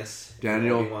 Alec Guinness.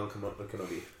 Daniel. Obi-Wan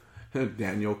Kenobi.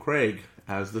 Daniel Craig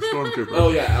as the Stormtrooper. Oh,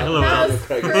 yeah. Hello. That Daniel was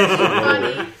Craig. pretty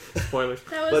funny. Spoilers.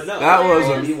 That was But no, That was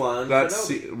hilarious. Obi-Wan That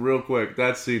Kenobi. real quick,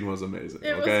 that scene was amazing.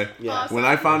 It was Okay, Yeah. awesome. when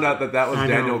I found out that was I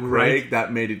know, Daniel right? Craig,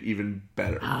 that made it even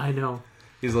better. I know.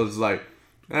 He's just like,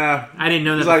 I didn't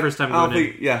know that he's the like, first time I don't going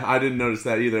in. think, yeah, I didn't notice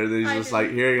that either. Then he's I just didn't.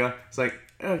 like, here you go. It's like,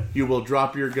 you will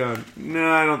drop your gun.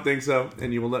 No, I don't think so.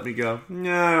 And you will let me go.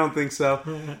 No, I don't think so.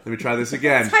 Let me try this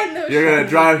again. Tighten those You're gonna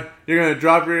shoulders. You're gonna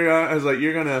drop your gun. I was like,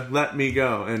 you're gonna let me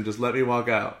go and just let me walk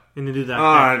out. And to do that.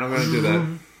 All right, I'm gonna do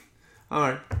that. All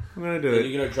right. I'm gonna do And it.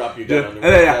 you're gonna drop your gun on the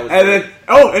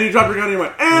and you drop your gun and you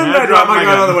went, and I dropped my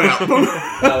gun on the way out.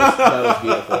 That was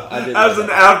beautiful. I did As an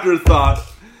afterthought.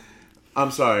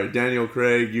 I'm sorry, Daniel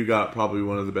Craig, you got probably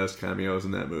one of the best cameos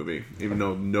in that movie. Even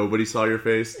though nobody saw your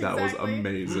face, that was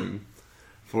amazing.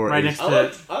 Right next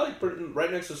to I like right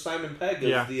next to Simon Pegg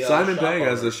as the Simon shop Pegg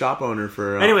owner. as the shop owner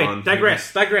for... anyway,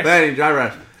 digress.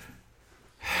 Digress.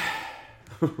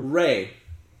 Rey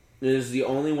is the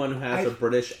only one who has a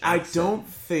British accent. I don't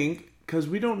think, because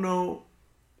we don't know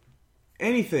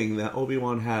anything that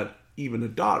Obi-Wan had even a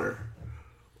daughter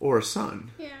or a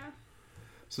son. Yeah.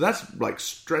 So that's like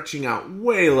stretching out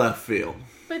way left field.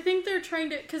 But I think they're trying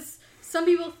to, because some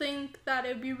people think that it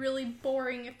would be really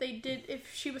boring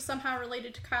if she was somehow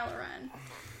related to Kylo Ren.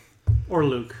 or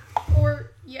Luke.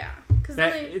 Or, yeah. Cause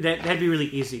that'd be really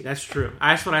easy. That's true.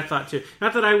 That's what I thought too.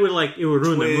 Not that I would it would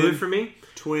ruin the movie for me.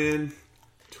 Twin.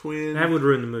 That would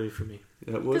ruin the movie for me.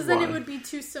 Because then it would be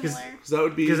too similar.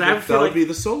 Because that would be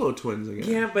the Solo twins again.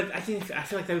 Yeah, but I feel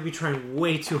like that would be trying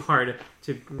way too hard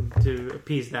to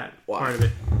appease that part of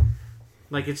it.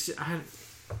 Like and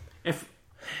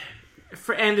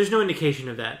there's no indication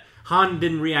of that. Han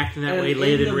didn't react in that way.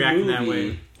 Leia didn't react in that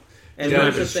way. And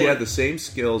she had the same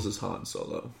skills as Han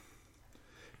Solo.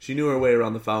 She knew her way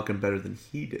around the Falcon better than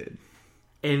he did.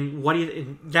 And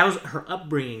that was her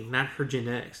upbringing, not her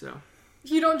genetics, though.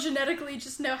 You don't genetically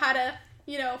just know how to,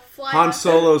 fly. Han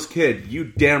Solo's kid. You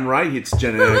damn right it's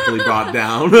genetically brought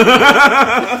down.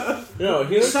 No,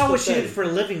 you saw what she did for a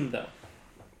living, though.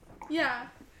 Yeah.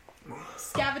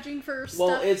 Scavenging for stuff.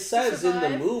 Well, it says in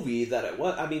the movie that it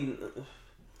was... I mean...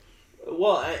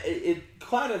 Well, it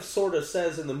kind of sort of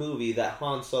says in the movie that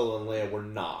Han Solo and Leia were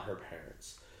not her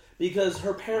parents. Because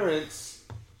her parents,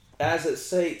 as it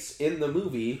states in the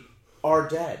movie, are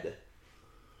dead.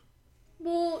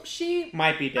 Well, she...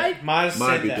 Might be dead. Maz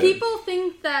said that. People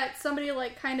think that somebody,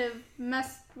 kind of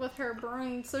messed with her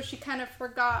brain, so she kind of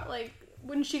forgot,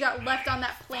 when she got left on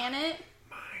that planet.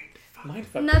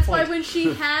 And that's why when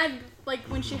she had...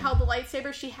 when she held the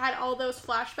lightsaber, she had all those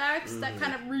flashbacks that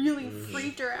kind of really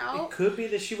freaked her out. It could be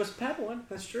that she was Padawan.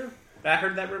 That's true. I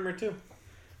heard that rumor, too.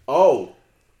 Oh.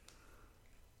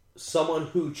 Someone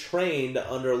who trained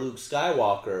under Luke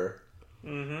Skywalker.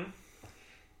 Mm-hmm.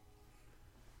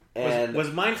 And was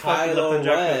Kylo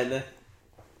Ren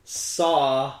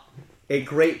saw a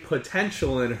great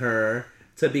potential in her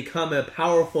to become a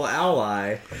powerful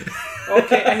ally.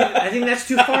 Okay, I think that's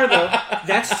too far, though.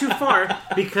 That's too far,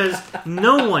 because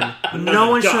no one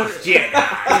showed...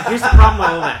 Here's the problem with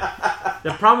all that.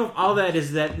 The problem with all that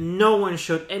is that no one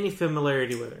showed any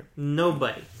familiarity with her.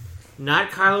 Nobody.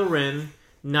 Not Kylo Ren,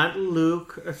 not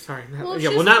Luke... Sorry. We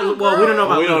don't know about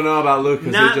Luke. We don't know about Luke.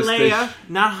 Not Leia,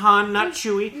 not Han, not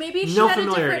Chewie. Maybe she had a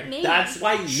different name. That's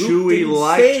why Luke Chewie didn't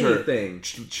liked say her. anything.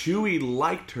 Chewie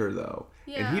liked her, though.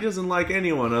 Yeah. And he doesn't like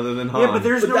anyone other than Han. Yeah, but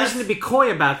there's no reason to be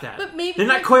coy about that. But maybe they're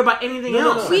not coy about anything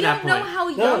else. We at that don't know point. how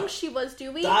young she was,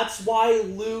 do we? That's why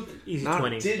Luke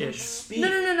didn't speak.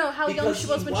 No. How young she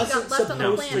was when she got left on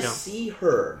the planet. To see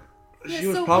her. She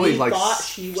was probably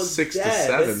she was 6 dead. to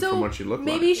 7 So from what she looked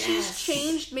like. maybe she's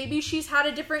changed. Maybe she's had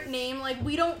a different name.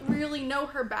 We don't really know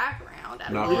her background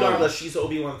at all. Regardless, she's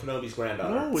Obi-Wan Kenobi's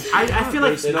granddaughter. No,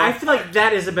 I feel like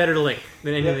that is a better link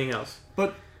than anything else.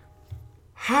 But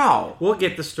how? We'll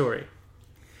get the story.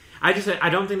 I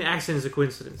don't think the accident is a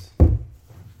coincidence.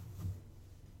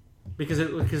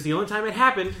 Because the only time it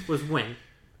happened was when.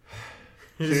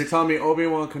 So you're telling me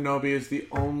Obi-Wan Kenobi is the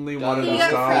only one in the got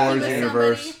Star freaky Wars with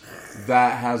universe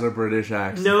that has a British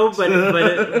accent? No,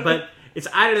 but it's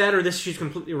either that or she's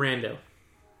completely rando.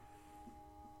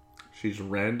 She's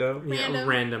rando? Yeah,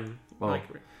 random. Oh. Like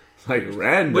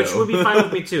rando. Which would be fine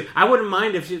with me too. I wouldn't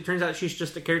mind if it turns out she's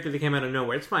just a character that came out of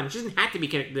nowhere. It's fine. She doesn't have to be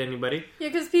connected to anybody. Yeah,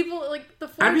 because people, the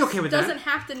I'd be Force okay with doesn't that.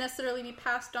 have to necessarily be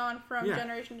passed on from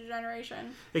generation to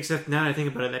generation. Except now that I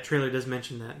think about it, that trailer does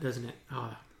mention that, doesn't it?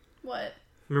 Oh. What?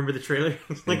 Remember the trailer?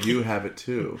 And you have it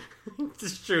too.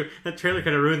 It's true. That trailer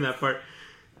kind of ruined that part.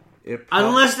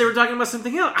 Unless they were talking about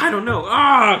something else. I don't know.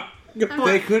 Ah!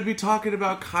 They could be talking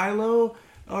about Kylo,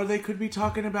 or they could be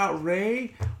talking about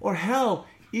Rey, or hell,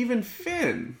 even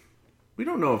Finn. We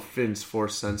don't know if Finn's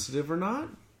Force sensitive or not.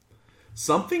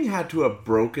 Something had to have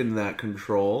broken that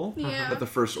control that the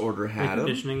First Order had him.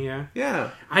 Conditioning, yeah.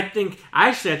 Yeah. I think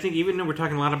even though we're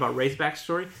talking a lot about Rey's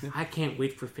backstory, I can't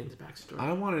wait for Finn's backstory.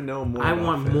 I want to know more. I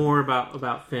want more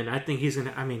about Finn. I think he's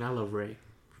gonna. I mean, I love Rey.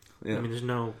 Yeah. I mean, there's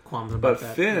no qualms about that.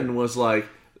 But Finn was like,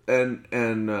 and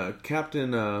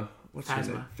Captain what's her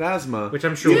name? Phasma, which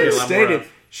I'm sure we'll get a lot more of.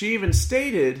 She even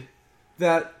stated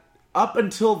that up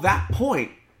until that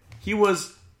point, he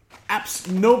was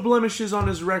no blemishes on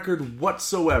his record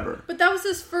whatsoever. But that was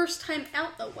his first time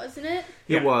out, though, wasn't it?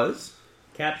 It was.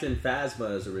 Captain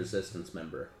Phasma is a Resistance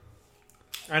member.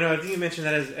 I know. I think you mentioned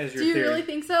that as your Do you theory. really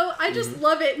think so? I just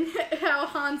love it how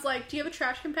Han's like, "Do you have a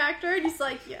trash compactor?" And he's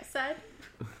like, "Yes, Dad."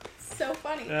 So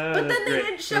funny. But then they great.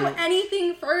 didn't show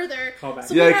anything further. Callback.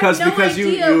 So we have no because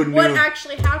idea you knew what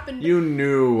actually happened. You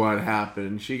knew what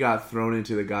happened. She got thrown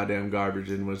into the goddamn garbage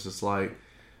and was just like,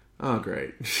 "Oh,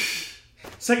 great."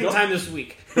 Second time this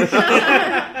week.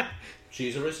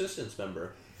 She's a Resistance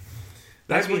member.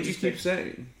 That's That'd what be you keep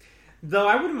saying. Though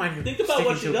I wouldn't mind her Think about sticking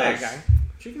what she to a bad does. guy.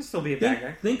 She can still be a bad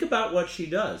guy. Think about what she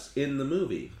does in the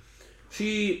movie.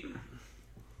 She's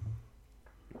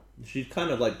kind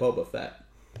of like Boba Fett.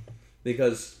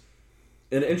 Because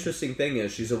an interesting thing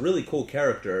is she's a really cool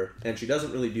character and she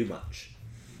doesn't really do much.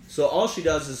 So all she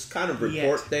does is kind of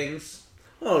report things.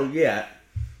 Oh, yeah.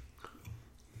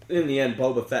 In the end,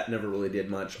 Boba Fett never really did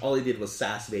much. All he did was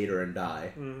sass Vader and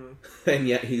die. Mm-hmm. And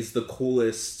yet he's the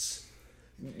coolest,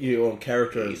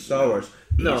 character in Star Wars.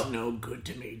 He's no good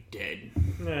to me, dead.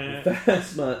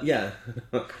 Phasma, yeah.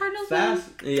 Cardinals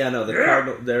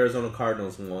the Arizona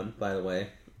Cardinals won, by the way.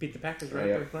 Beat the Packers, right?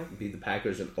 Yeah, beat the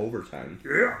Packers in overtime.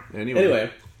 Yeah.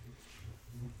 Anyway,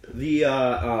 the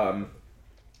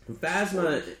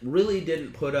Phasma really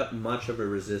didn't put up much of a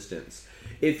resistance.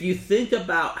 If you think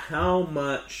about how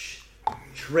much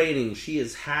training she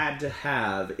has had to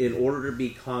have in order to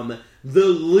become the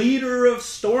leader of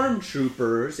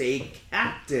stormtroopers, a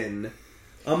captain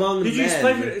among Did men.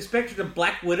 you expect her to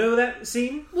Black Widow that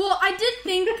scene? Well, I did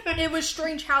think it was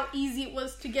strange how easy it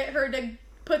was to get her to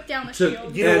put down the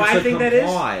shield. You know why I think that is?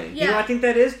 Yeah. You know why I think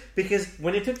that is? Because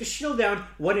when they took the shield down,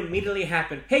 what immediately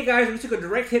happened? Hey guys, we took a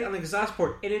direct hit on the exhaust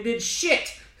port, and it did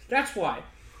shit. That's why.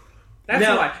 That's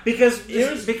why. Because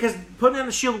putting down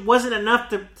the shield wasn't enough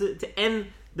to end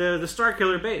the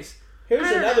Starkiller base. Here's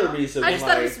another reason. I just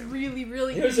thought it was really,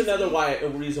 really. Here's easy. another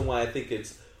reason why I think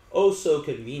it's so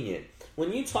convenient.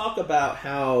 When you talk about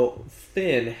how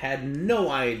Finn had no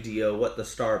idea what the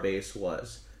Starbase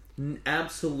was,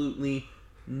 absolutely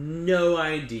no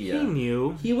idea. He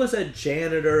knew. He was a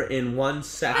janitor in one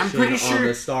section I'm pretty sure on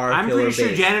the Starkiller I'm pretty base.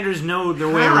 sure janitors know their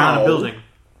way around a building.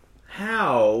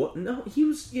 How? No, he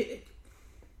was.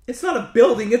 It's not a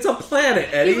building; it's a planet,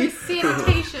 Eddie. He was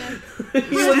sanitation.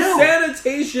 He was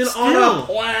sanitation on a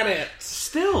planet.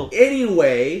 Still.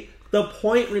 Anyway, the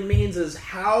point remains is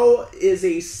how is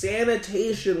a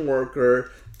sanitation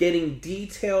worker getting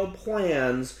detailed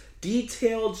plans,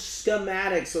 detailed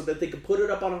schematics so that they can put it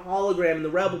up on a hologram in the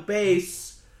Rebel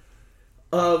base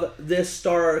of this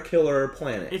Star Killer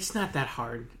planet? It's not that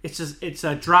hard. It's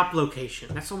a drop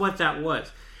location. That's what that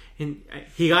was. And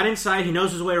he got inside. He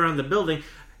knows his way around the building.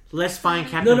 Let's find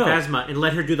Captain Phasma and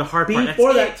let her do the hard part.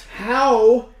 Before that,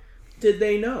 how did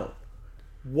they know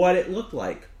what it looked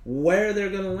like? Where they're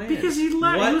going to land? Because he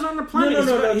was on the planet.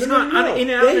 No. He's not in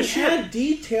and out of the ship. They had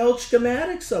detailed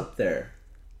schematics up there.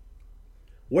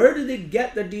 Where did they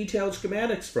get the detailed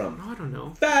schematics from? I don't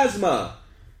know. Phasma.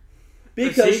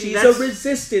 Because she's a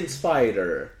resistance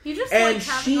fighter. You just and like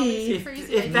having all she these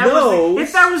crazy if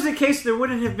ideas. that was the case, there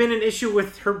wouldn't have been an issue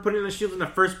with her putting the shield in the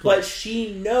first place. But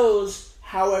she knows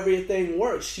how everything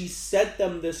works. She sent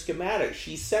them the schematics.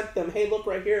 She sent them, hey, look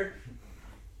right here.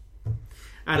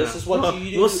 This is what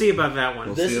you do. We'll see about that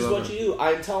one. This is what you do.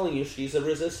 I'm telling you, she's a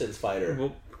resistance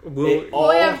fighter. We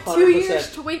have 2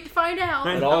 years to wait to find out.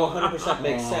 It all 100%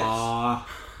 makes sense.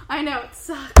 I know, it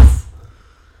sucks.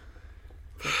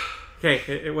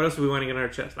 Okay, what else do we want to get on our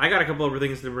chest? I got a couple of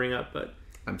things to bring up, but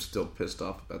I'm still pissed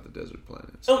off about the desert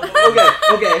planets.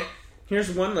 Okay. Here's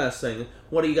one last thing.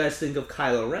 What do you guys think of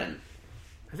Kylo Ren?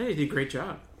 I think he did a great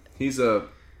job.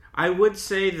 I would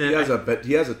say that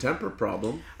he has a temper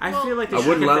problem. I feel like I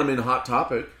wouldn't let him in Hot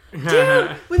Topic. Dude,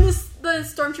 when the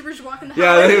stormtroopers walk in the house.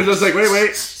 Yeah, he was just like,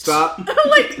 wait, stop.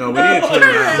 Like, No, we need to turn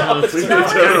around. That was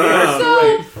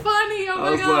so funny. Oh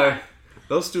my god. Like,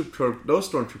 those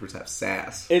stormtroopers have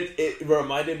sass. It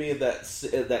reminded me of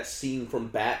that scene from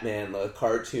Batman, the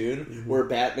cartoon, where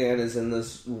Batman is in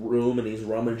this room and he's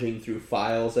rummaging through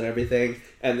files and everything,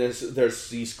 and there's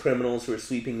these criminals who are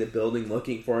sweeping the building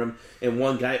looking for him, and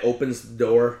one guy opens the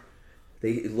door,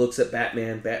 he looks at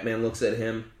Batman looks at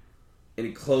him, and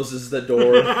he closes the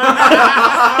door.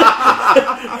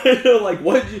 Like,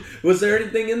 was there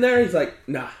anything in there? He's like,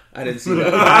 nah, I didn't see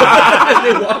that. And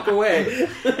they walk away.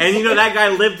 And that guy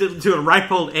lived to a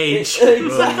ripe old age.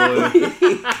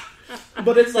 Exactly.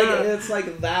 But it's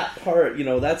like that part,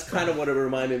 that's kind of what it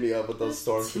reminded me of with those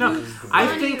stormtroopers. No,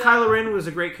 I think Kylo Ren was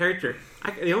a great character.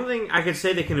 The only thing I could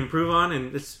say they can improve on,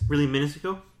 and it's really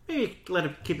minuscule, maybe let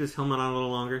him keep his helmet on a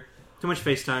little longer. Too much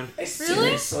FaceTime.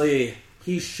 Seriously,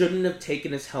 he shouldn't have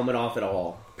taken his helmet off at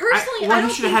all. Personally, Well, I don't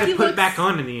he should have think had he it put looks, back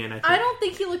on in the end, I think. I don't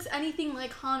think he looks anything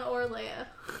like Han or Leia.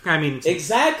 I mean...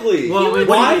 Exactly. Well, He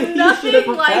why looks he nothing should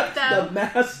have like kept them. the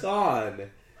mask on?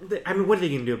 I mean, what are they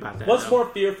going to do about that? What's though? more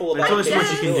fearful about There's only so much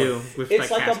you guess. can do with It's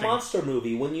like casting. a monster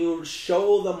movie when you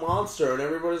show the monster and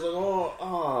everybody's like,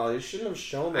 "Oh, you shouldn't have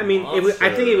shown the I mean, monster." I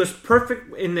think it was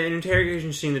perfect in the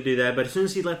interrogation scene to do that, but as soon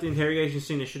as he left the interrogation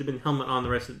scene, it should have been helmet on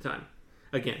the rest of the time.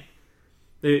 Again.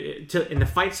 In the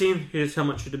fight scene, his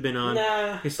helmet should have been on.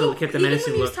 Nah. He still kept the Even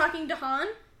menacing when he was look. talking to Han?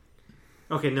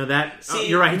 Okay, no, that... See,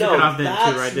 you're right, he took it off then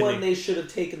that's too, right, didn't when he? they should have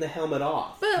taken the helmet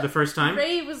off. But The first time?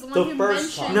 Rey was the one The who first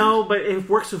mentioned... time. No, but it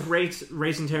works with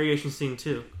Rey's interrogation scene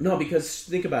too. No, because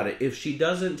think about it. If he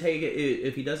doesn't take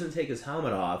his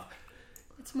helmet off,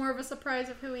 It's more of a surprise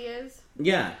of who he is.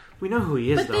 yeah. We know who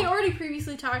he is, But though. they already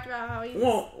previously talked about how he's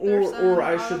Well, their son, or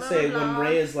I blah, should blah, say, blah, when blah.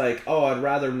 Rey is like, "Oh, I'd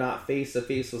rather not face a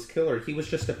faceless killer," he was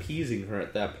just appeasing her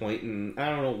at that point, and I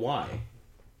don't know why.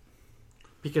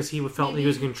 Because he felt he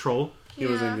was in control. He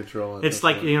was in Yeah. control. at It's that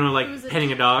like, point. you know, like It was a-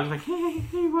 petting a dog. Like, hey,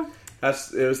 what?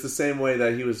 It was the same way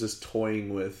that he was just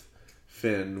toying with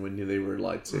Finn when they were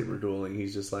lightsaber dueling.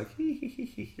 He's just like,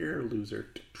 you're a loser.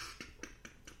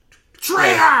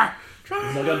 Traitor!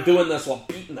 Like, I'm doing this while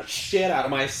beating the shit out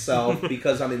of myself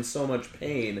because I'm in so much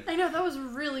pain. I know, that was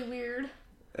really weird.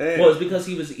 Hey. Well, it's because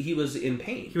he was in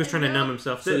pain. He was trying to numb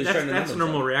himself. So he's trying to That's numb a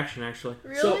normal himself. reaction, actually.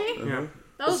 Really? Yeah.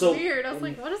 That was So- weird. I was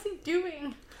like, what is he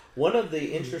doing? One of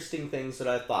the interesting things that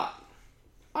I thought,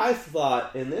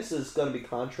 and this is going to be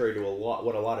contrary to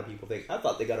what a lot of people think, I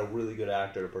thought they got a really good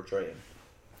actor to portray him.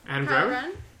 Adam Kylo Driver?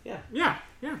 Ren? Yeah.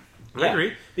 I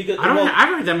agree. Because I haven't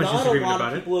heard that much not a disagreement lot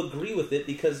about of it. people agree with it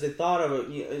because they thought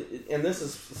of it, and this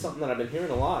is something that I've been hearing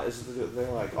a lot. Is they're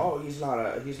like, "Oh, he's not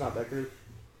that great."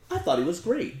 I thought he was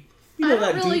great. You know I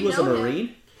that don't really dude was a know him.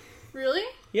 Marine. Really?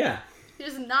 Yeah. He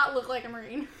does not look like a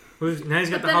Marine. Now he's got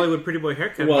But the then- Hollywood pretty boy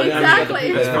haircut. Well, Exactly. now he's got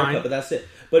the That's haircut, fine. but that's it.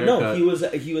 But no,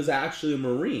 Haircut. he was actually a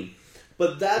Marine.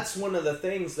 But that's one of the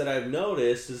things that I've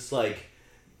noticed is like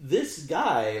this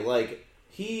guy, like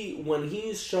when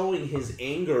he's showing his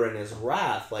anger and his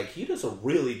wrath, like he does a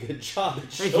really good job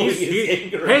at showing his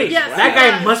anger. Hey, and his Yes, wrath. that guy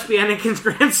Yeah. must be Anakin's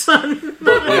grandson.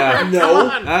 Yeah.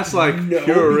 No. That's like No,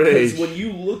 pure because rage. when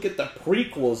you look at the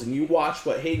prequels and you watch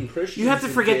what Hayden Christensen You have to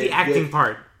forget did the acting with-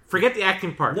 part. Forget the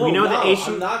acting part. No, we know that no,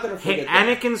 Asian. I'm not gonna forget that.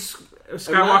 Anakin I'm not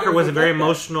Skywalker gonna was a very forget that.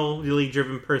 emotionally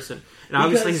driven person, and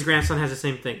obviously Because- his grandson has the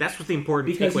same thing. That's what the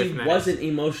important because takeaway he from that wasn't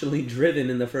emotionally driven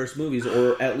in the first movies,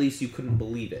 or at least you couldn't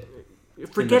believe it. is.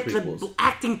 Forget in the, the prequels.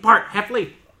 acting part, Heffley.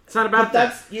 It's not about But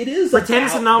that. it is. Pretend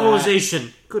it's a about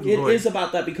novelization. Good It lord. is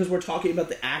about that because we're talking about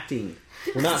the acting.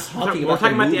 We're not talking We're about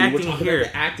talking the about the movie. acting We're talking here.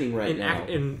 about the acting right now.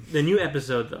 In the new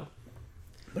episode, though.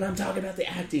 But I'm talking about the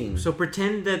acting. So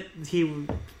pretend that he.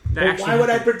 But actually why would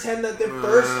I happened. pretend that the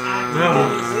first acting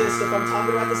didn't exist if I'm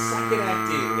talking about the second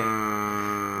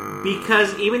acting?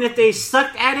 Because even if they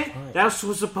sucked at it, that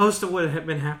was supposed to what had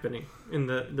been happening in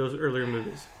those earlier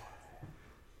movies.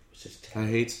 It's just I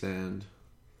hate sand.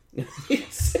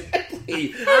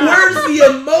 exactly. Where's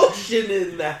the emotion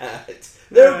in that?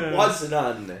 There was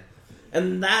none,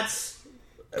 and that's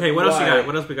Okay, what else you why got?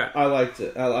 What else we got? I liked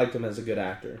it. I liked him as a good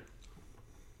actor.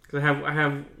 'Cause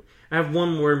I have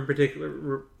one more in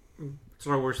particular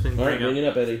Star Wars thing to All right, bring bring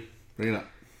up. it up, Eddie. Bring it up.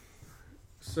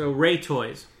 So Rey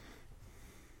Toys.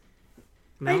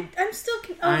 No? I'm still...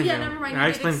 I yeah, know. never mind. I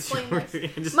You need to explained explain it to you.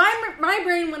 this. Just- My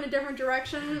brain went a different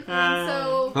direction, and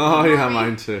so... Oh yeah, Sorry.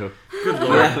 mine too. Good lord.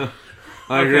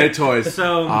 Like Okay. Rey Toys.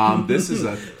 So- this is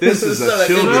a So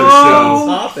children's No! show.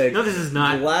 Topic. No, this is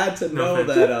not. Glad to No know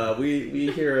offense. that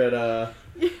we here at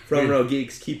Front Row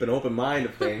Geeks keep an open mind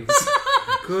of things.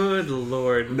 Good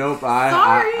lord. Nope,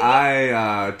 Sorry.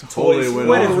 I totally Toys went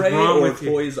What of is off. Ray wrong or with you?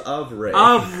 Toys of Ray?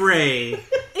 Of Rey.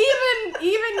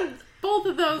 Even both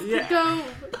of those Yeah. could go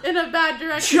in a bad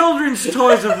direction. Children's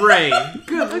Toys of Rey.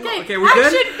 Good. Okay, we're good?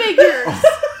 action figures.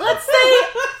 Let's say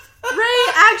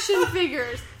Ray action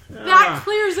figures. That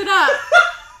clears it up.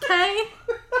 Okay?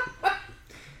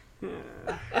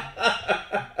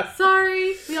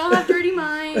 Sorry, we all have dirty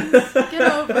minds. Get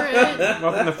over it.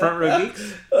 Welcome to Front Row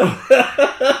Geeks.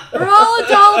 We're all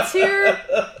adults here.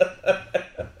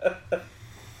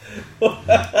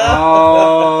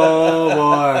 Oh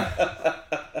boy.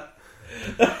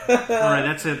 Alright,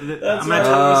 that's it. That's I'm why gonna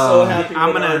I was so happy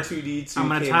I'm when gonna- R2D2 I'm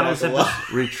gonna came title back this alive.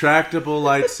 Retractable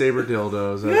lightsaber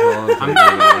dildos. That's all I'm thinking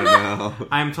right now.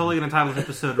 I am totally gonna title this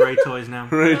episode Rey Toys now.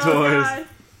 Rey Oh, Toys.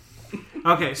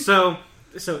 God. Okay, so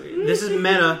this is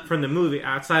meta from the movie,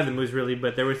 outside the movies really,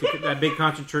 but there was that big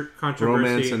controversy.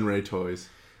 Romance and Rey Toys.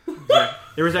 Exactly.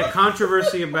 There was that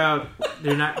controversy about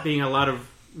there not being a lot of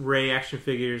Rey action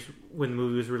figures when the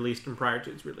movie was released and prior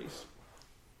to its release.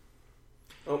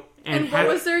 Oh. And what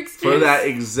was their excuse? For that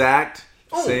exact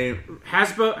same...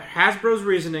 Hasbro's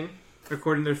reasoning,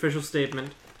 according to their official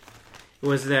statement,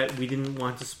 was that we didn't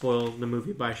want to spoil the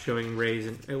movie by showing Rey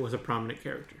it was a prominent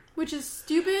character. Which is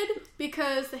stupid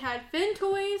because they had Finn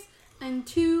toys, and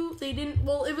two, they didn't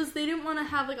want to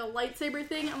have like a lightsaber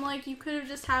thing. I'm like, you could have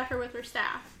just had her with her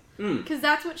staff. Because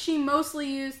that's what she mostly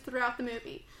used throughout the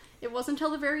movie. It wasn't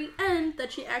until the very end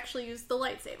that she actually used the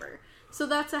lightsaber. So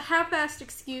that's a half-assed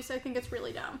excuse. I think it's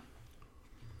really dumb.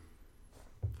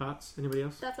 Thoughts? Anybody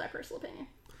else? That's my personal opinion.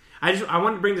 I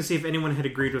wanted to bring to see if anyone had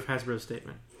agreed with Hasbro's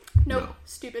statement. Nope. No.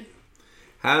 Stupid.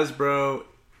 Hasbro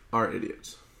are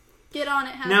idiots. Get on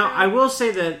it, Hasbro. Now, I will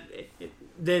say that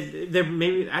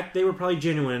they were probably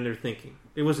genuine in their thinking.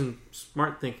 It wasn't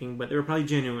smart thinking, but they were probably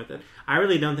genuine with it. I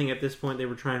really don't think at this point they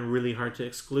were trying really hard to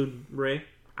exclude Rey.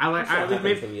 That's what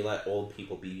happens when you let old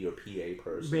people be your PA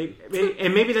person.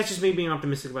 Maybe that's just me being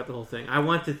optimistic about the whole thing. I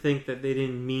want to think that they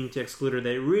didn't mean to exclude her.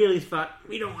 They really thought,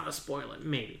 we don't want to spoil it.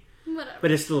 Maybe. Whatever.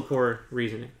 But it's still a poor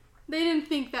reasoning. They didn't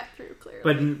think that through,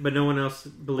 clearly. But no one else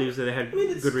believes that they had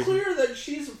it's good reason. It's clear that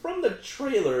she's from the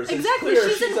trailers. Exactly, It's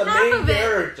clear she's in a half main of it.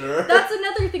 character. That's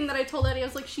another thing that I told Eddie. I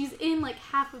was like, she's in like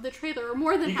half of the trailer, or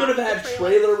more than You half could of have the had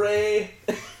trailer. Trailer Ray.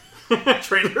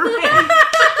 Trailer Rey.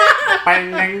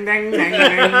 Bang, ding, ding, ding,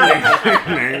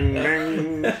 ding,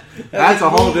 ding, ding. That's a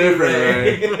whole different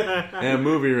Ray. And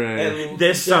movie Ray. And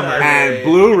This summer. And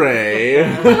Blu-ray.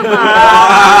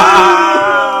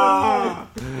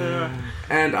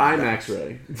 And IMAX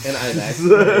Ray. And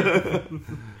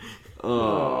IMAX.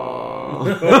 Oh.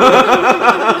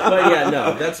 But yeah,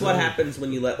 no, that's what happens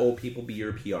when you let old people be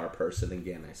your PR person.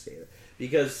 Again, I say that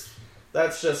because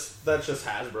that's just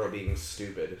Hasbro being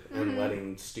stupid and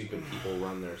letting stupid people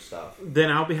run their stuff. Then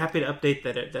I'll be happy to update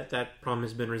that problem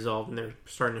has been resolved and they're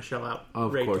starting to shell out.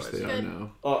 Of Rey course toys. they are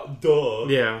now. Duh.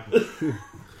 Yeah.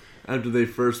 After they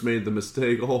first made the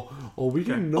mistake, we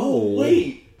didn't know.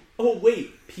 Oh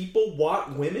wait, people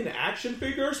want women action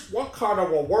figures? What kind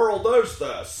of a world is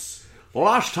this? The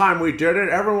last time we did it,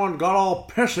 everyone got all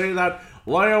pissy that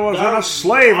Leia was in a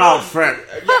slave outfit.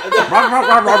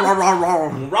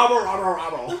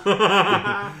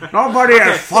 Nobody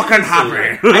is fucking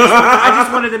happy. I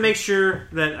just wanted to make sure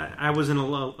that I wasn't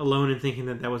alone in thinking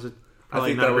that was I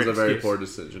think that was a very poor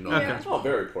decision. Okay. Yeah. Oh,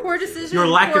 very poor decision. Your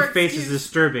lack poor of faith is excuse.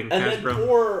 disturbing, And Hasbro.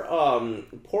 then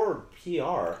poor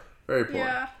PR. Very poor.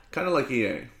 Yeah. Kind of like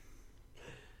EA.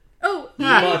 Oh,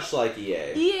 Much like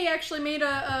EA. EA actually made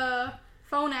a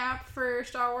phone app for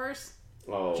Star Wars.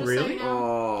 Oh, Just Really? So you know.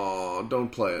 Oh, don't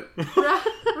play it.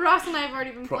 Ross and I have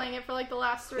already been playing it for like the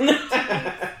last 2 weeks.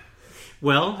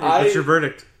 Well, what's your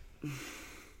verdict?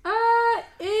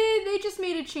 They just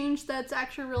made a change that's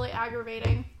actually really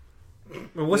aggravating.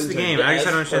 Well, what's the Ninja game? I guess I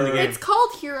don't understand the game. It's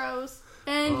called Heroes,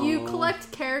 and you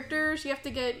collect characters. You have to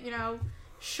get,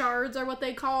 shards are what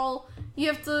they call. You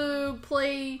have to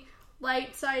play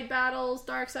light side battles,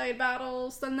 dark side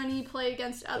battles, and then you play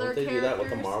against other don't they characters. do that with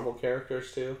the Marvel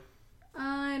characters too?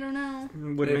 I don't know.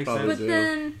 Would They make probably sense. But do.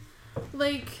 then, That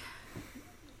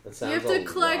you sounds have to a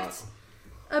collect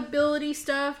lot. ability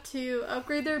stuff to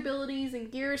upgrade their abilities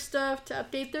and gear stuff to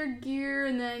update their gear,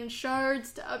 and then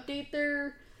shards to update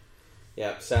their...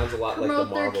 Yeah, sounds a lot like the promote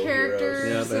their Marvel characters.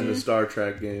 heroes. Yeah, and the Star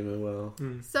Trek game as well.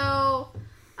 So,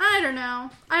 I don't know.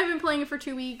 I've been playing it for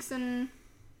 2 weeks, and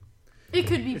it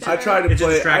could be better. I tried to It's a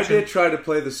play. I distraction. did try to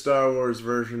play the Star Wars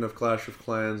version of Clash of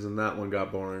Clans, and that one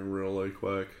got boring really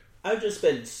quick. I've just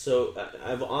been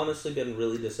I've honestly been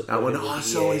really disappointed. That one with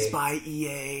also EA is by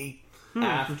EA,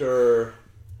 after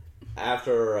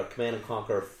Command and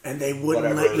Conquer, and they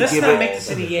wouldn't whatever let you Let's give not it. make this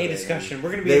an EA discussion.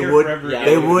 We're going to be They here would. forever. Yeah,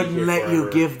 They we're gonna be wouldn't here let you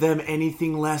forever. give them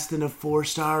anything less than a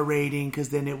 4-star rating, because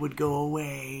then it would go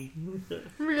away.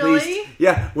 Really? Please.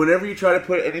 Yeah, whenever you try to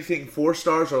put anything 4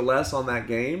 stars or less on that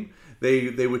game,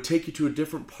 they would take you to a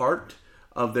different part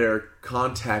of their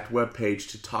contact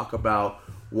webpage to talk about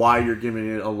why you're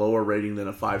giving it a lower rating than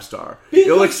a 5-star.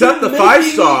 You'll accept the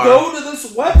 5-star. Go to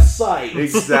this website.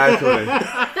 Exactly.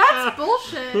 That's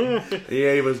bullshit.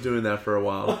 EA was doing that for a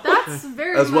while. That's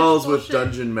very As well as much with bullshit.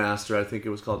 Dungeon Master. I think it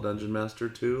was called Dungeon Master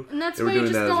 2. And that's They were why you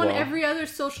doing just that go as on well. every other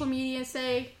social media and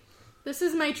say, this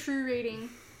is my true rating.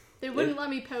 They wouldn't let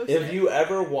me post If it. you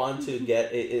ever want to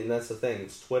get, and that's the thing,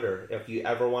 it's Twitter. If you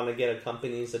ever want to get a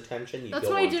company's attention, you That's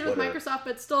go what I on did with Twitter. Microsoft,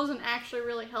 but it still doesn't actually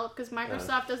really help because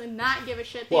Microsoft does not give a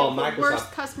shit. They Well, have the Microsoft-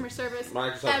 worst customer service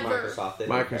Microsoft, ever. they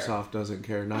don't care. Microsoft doesn't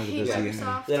care. I Neither hate does EA.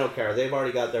 Microsoft. They don't care. They've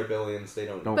already got their billions. They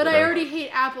don't. But I care. already hate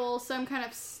Apple, so I'm kind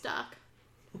of stuck.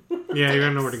 Yeah, you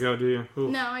don't know where to go, do you? Ooh.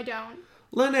 No, I don't.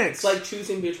 Linux. It's like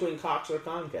choosing between Cox or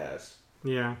Comcast.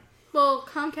 Yeah. Well,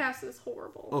 Comcast is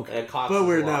horrible. Okay, And Cox but is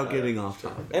we're a lot now better. getting off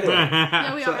topic. Anyway,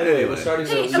 Yeah, we are. anyway, we're starting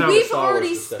Hey, to we've Star Wars already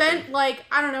discussion. spent like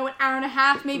I don't know an hour and a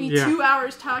half, maybe Yeah. 2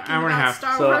 hours talking Hour and a about half.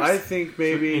 Star So Wars. I think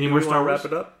maybe Any do more we Star want to Wars?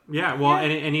 wrap it up. Yeah. Well,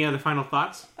 Yeah. Any other final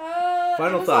thoughts?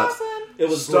 Final it was thoughts. Awesome. It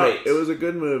was great. It was a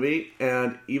good movie,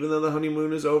 and even though the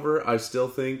honeymoon is over, I still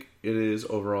think it is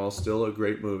overall still a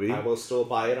great movie. I will still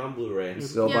buy it on Blu-ray.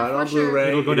 Still Yeah, buy it on for sure. Blu-ray.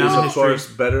 It'll go It down is, in of history. course,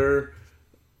 better.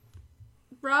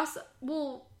 Ross,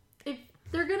 well, if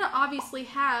they're gonna obviously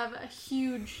have a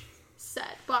huge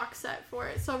box set for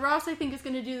it. So Ross, I think, is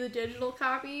gonna do the digital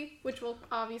copy, which will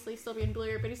obviously still be in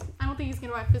Blu-ray, but I don't think he's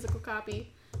gonna buy a physical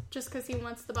copy just because he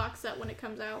wants the box set when it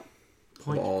comes out.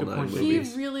 Of all Good 9 point.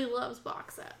 movies. He really loves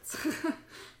box sets. I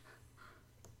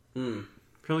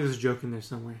feel like there's a joke in there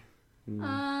somewhere. No.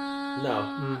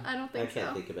 I don't I think can't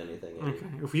so. think of anything. Okay.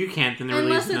 If you can't, then there really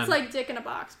Unless is it's none. like Dick in a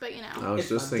Box, but you know. I was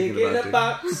just I'm thinking digging about a it.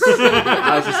 box.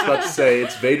 I was just about to say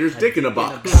it's Vader's dick in a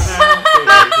box.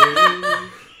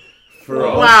 For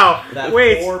all- Wow. That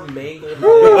Wait. poor mangled. Wow.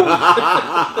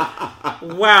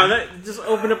 That just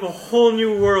opened up a whole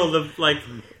new world of like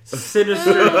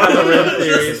sinister Kylo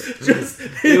theories.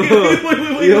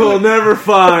 You will never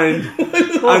find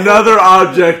another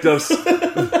object of.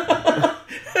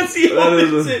 That's the That only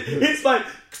is thing. It's like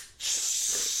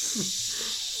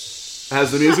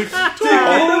Has the music? digging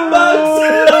a box.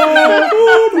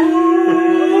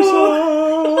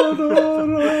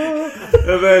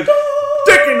 And then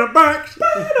dick in the box.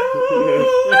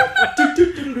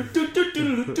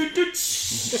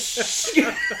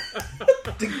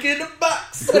 Dick in a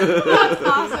box. That's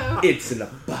awesome. It's in a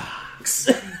box.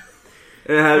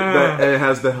 It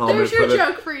has the helmet. There's your for the,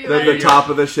 joke for you. The top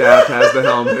of the shaft has the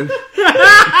helmet.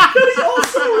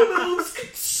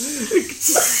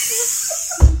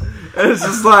 And it's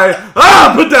just like,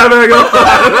 put that back on.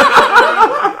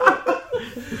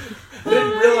 I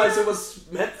didn't realize it was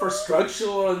meant for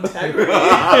structural integrity.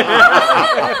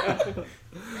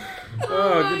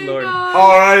 Oh, good lord.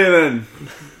 Alrighty then.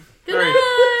 Good Alright.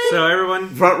 night. So everyone,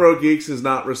 Front Row Geeks is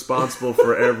not responsible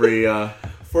for every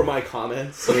For my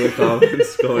comments.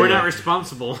 comments going we're not on.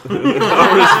 responsible.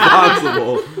 Not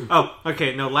responsible. Oh,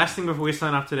 okay. No, last thing before we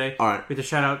sign off today. All right. We have to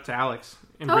shout out to Alex.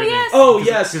 And Oh, Brittany. yes. Oh,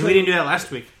 yes. Because we didn't do that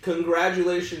last week.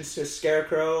 Congratulations to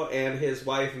Scarecrow and his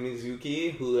wife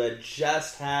Mizuki, who had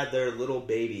just had their little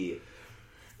baby.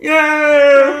 Yay!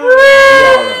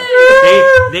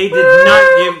 They did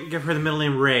not give her the middle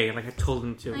name Rey, like I told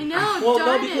them to. I know. Well,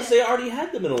 darn no, because it. they already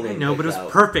had the middle name. I know, but it was picked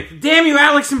out. perfect. Damn you,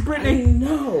 Alex and I Brittany.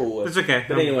 know. It's okay.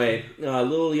 But anyway,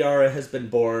 little Yara has been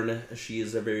born. She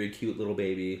is a very cute little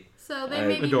baby. So they I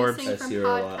may be adore missing I from see her a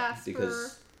lot podcasts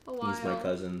because for a while. he's my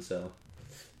cousin, so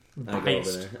I go over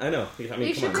Biased. there. I know. I They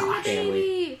mean, should come bring on, the family.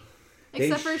 baby.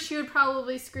 Except They for she would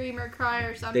probably scream or cry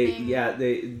or something.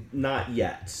 They not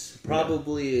yet.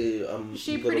 Probably. She a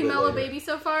little pretty bit mellow later. baby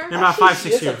so far. They're about Actually, 5-6 she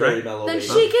is a years, very right? mellow Then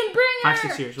baby. she can bring her.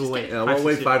 5-6 years. We'll Just wait. kidding. Yeah, 5, we'll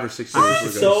wait 6 5 or 6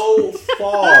 years. We're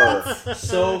good.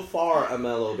 So far a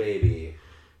mellow baby.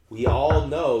 We all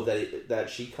know that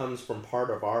she comes from part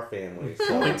of our family.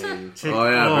 So I mean, Oh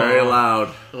yeah, very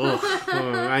loud.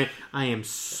 I am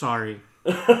sorry.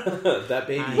 that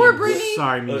baby. Poor Brittany.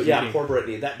 Sorry, Mizuki. Yeah, poor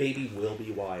Brittany. That baby will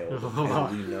be wild, and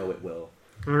we know it will.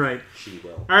 All right. She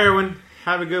will. All right, everyone.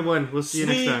 Have a good one. We'll see you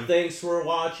next Sweet. time. Thanks for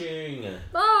watching.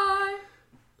 Bye.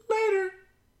 Later.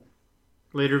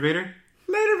 Later, Vader.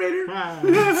 Later, Vader. Ah.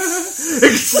 Dick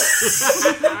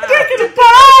in the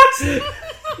box!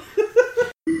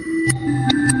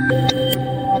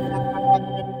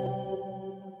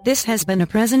 This has been a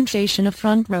presentation of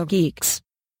Front Row Geeks.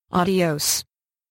 Adios.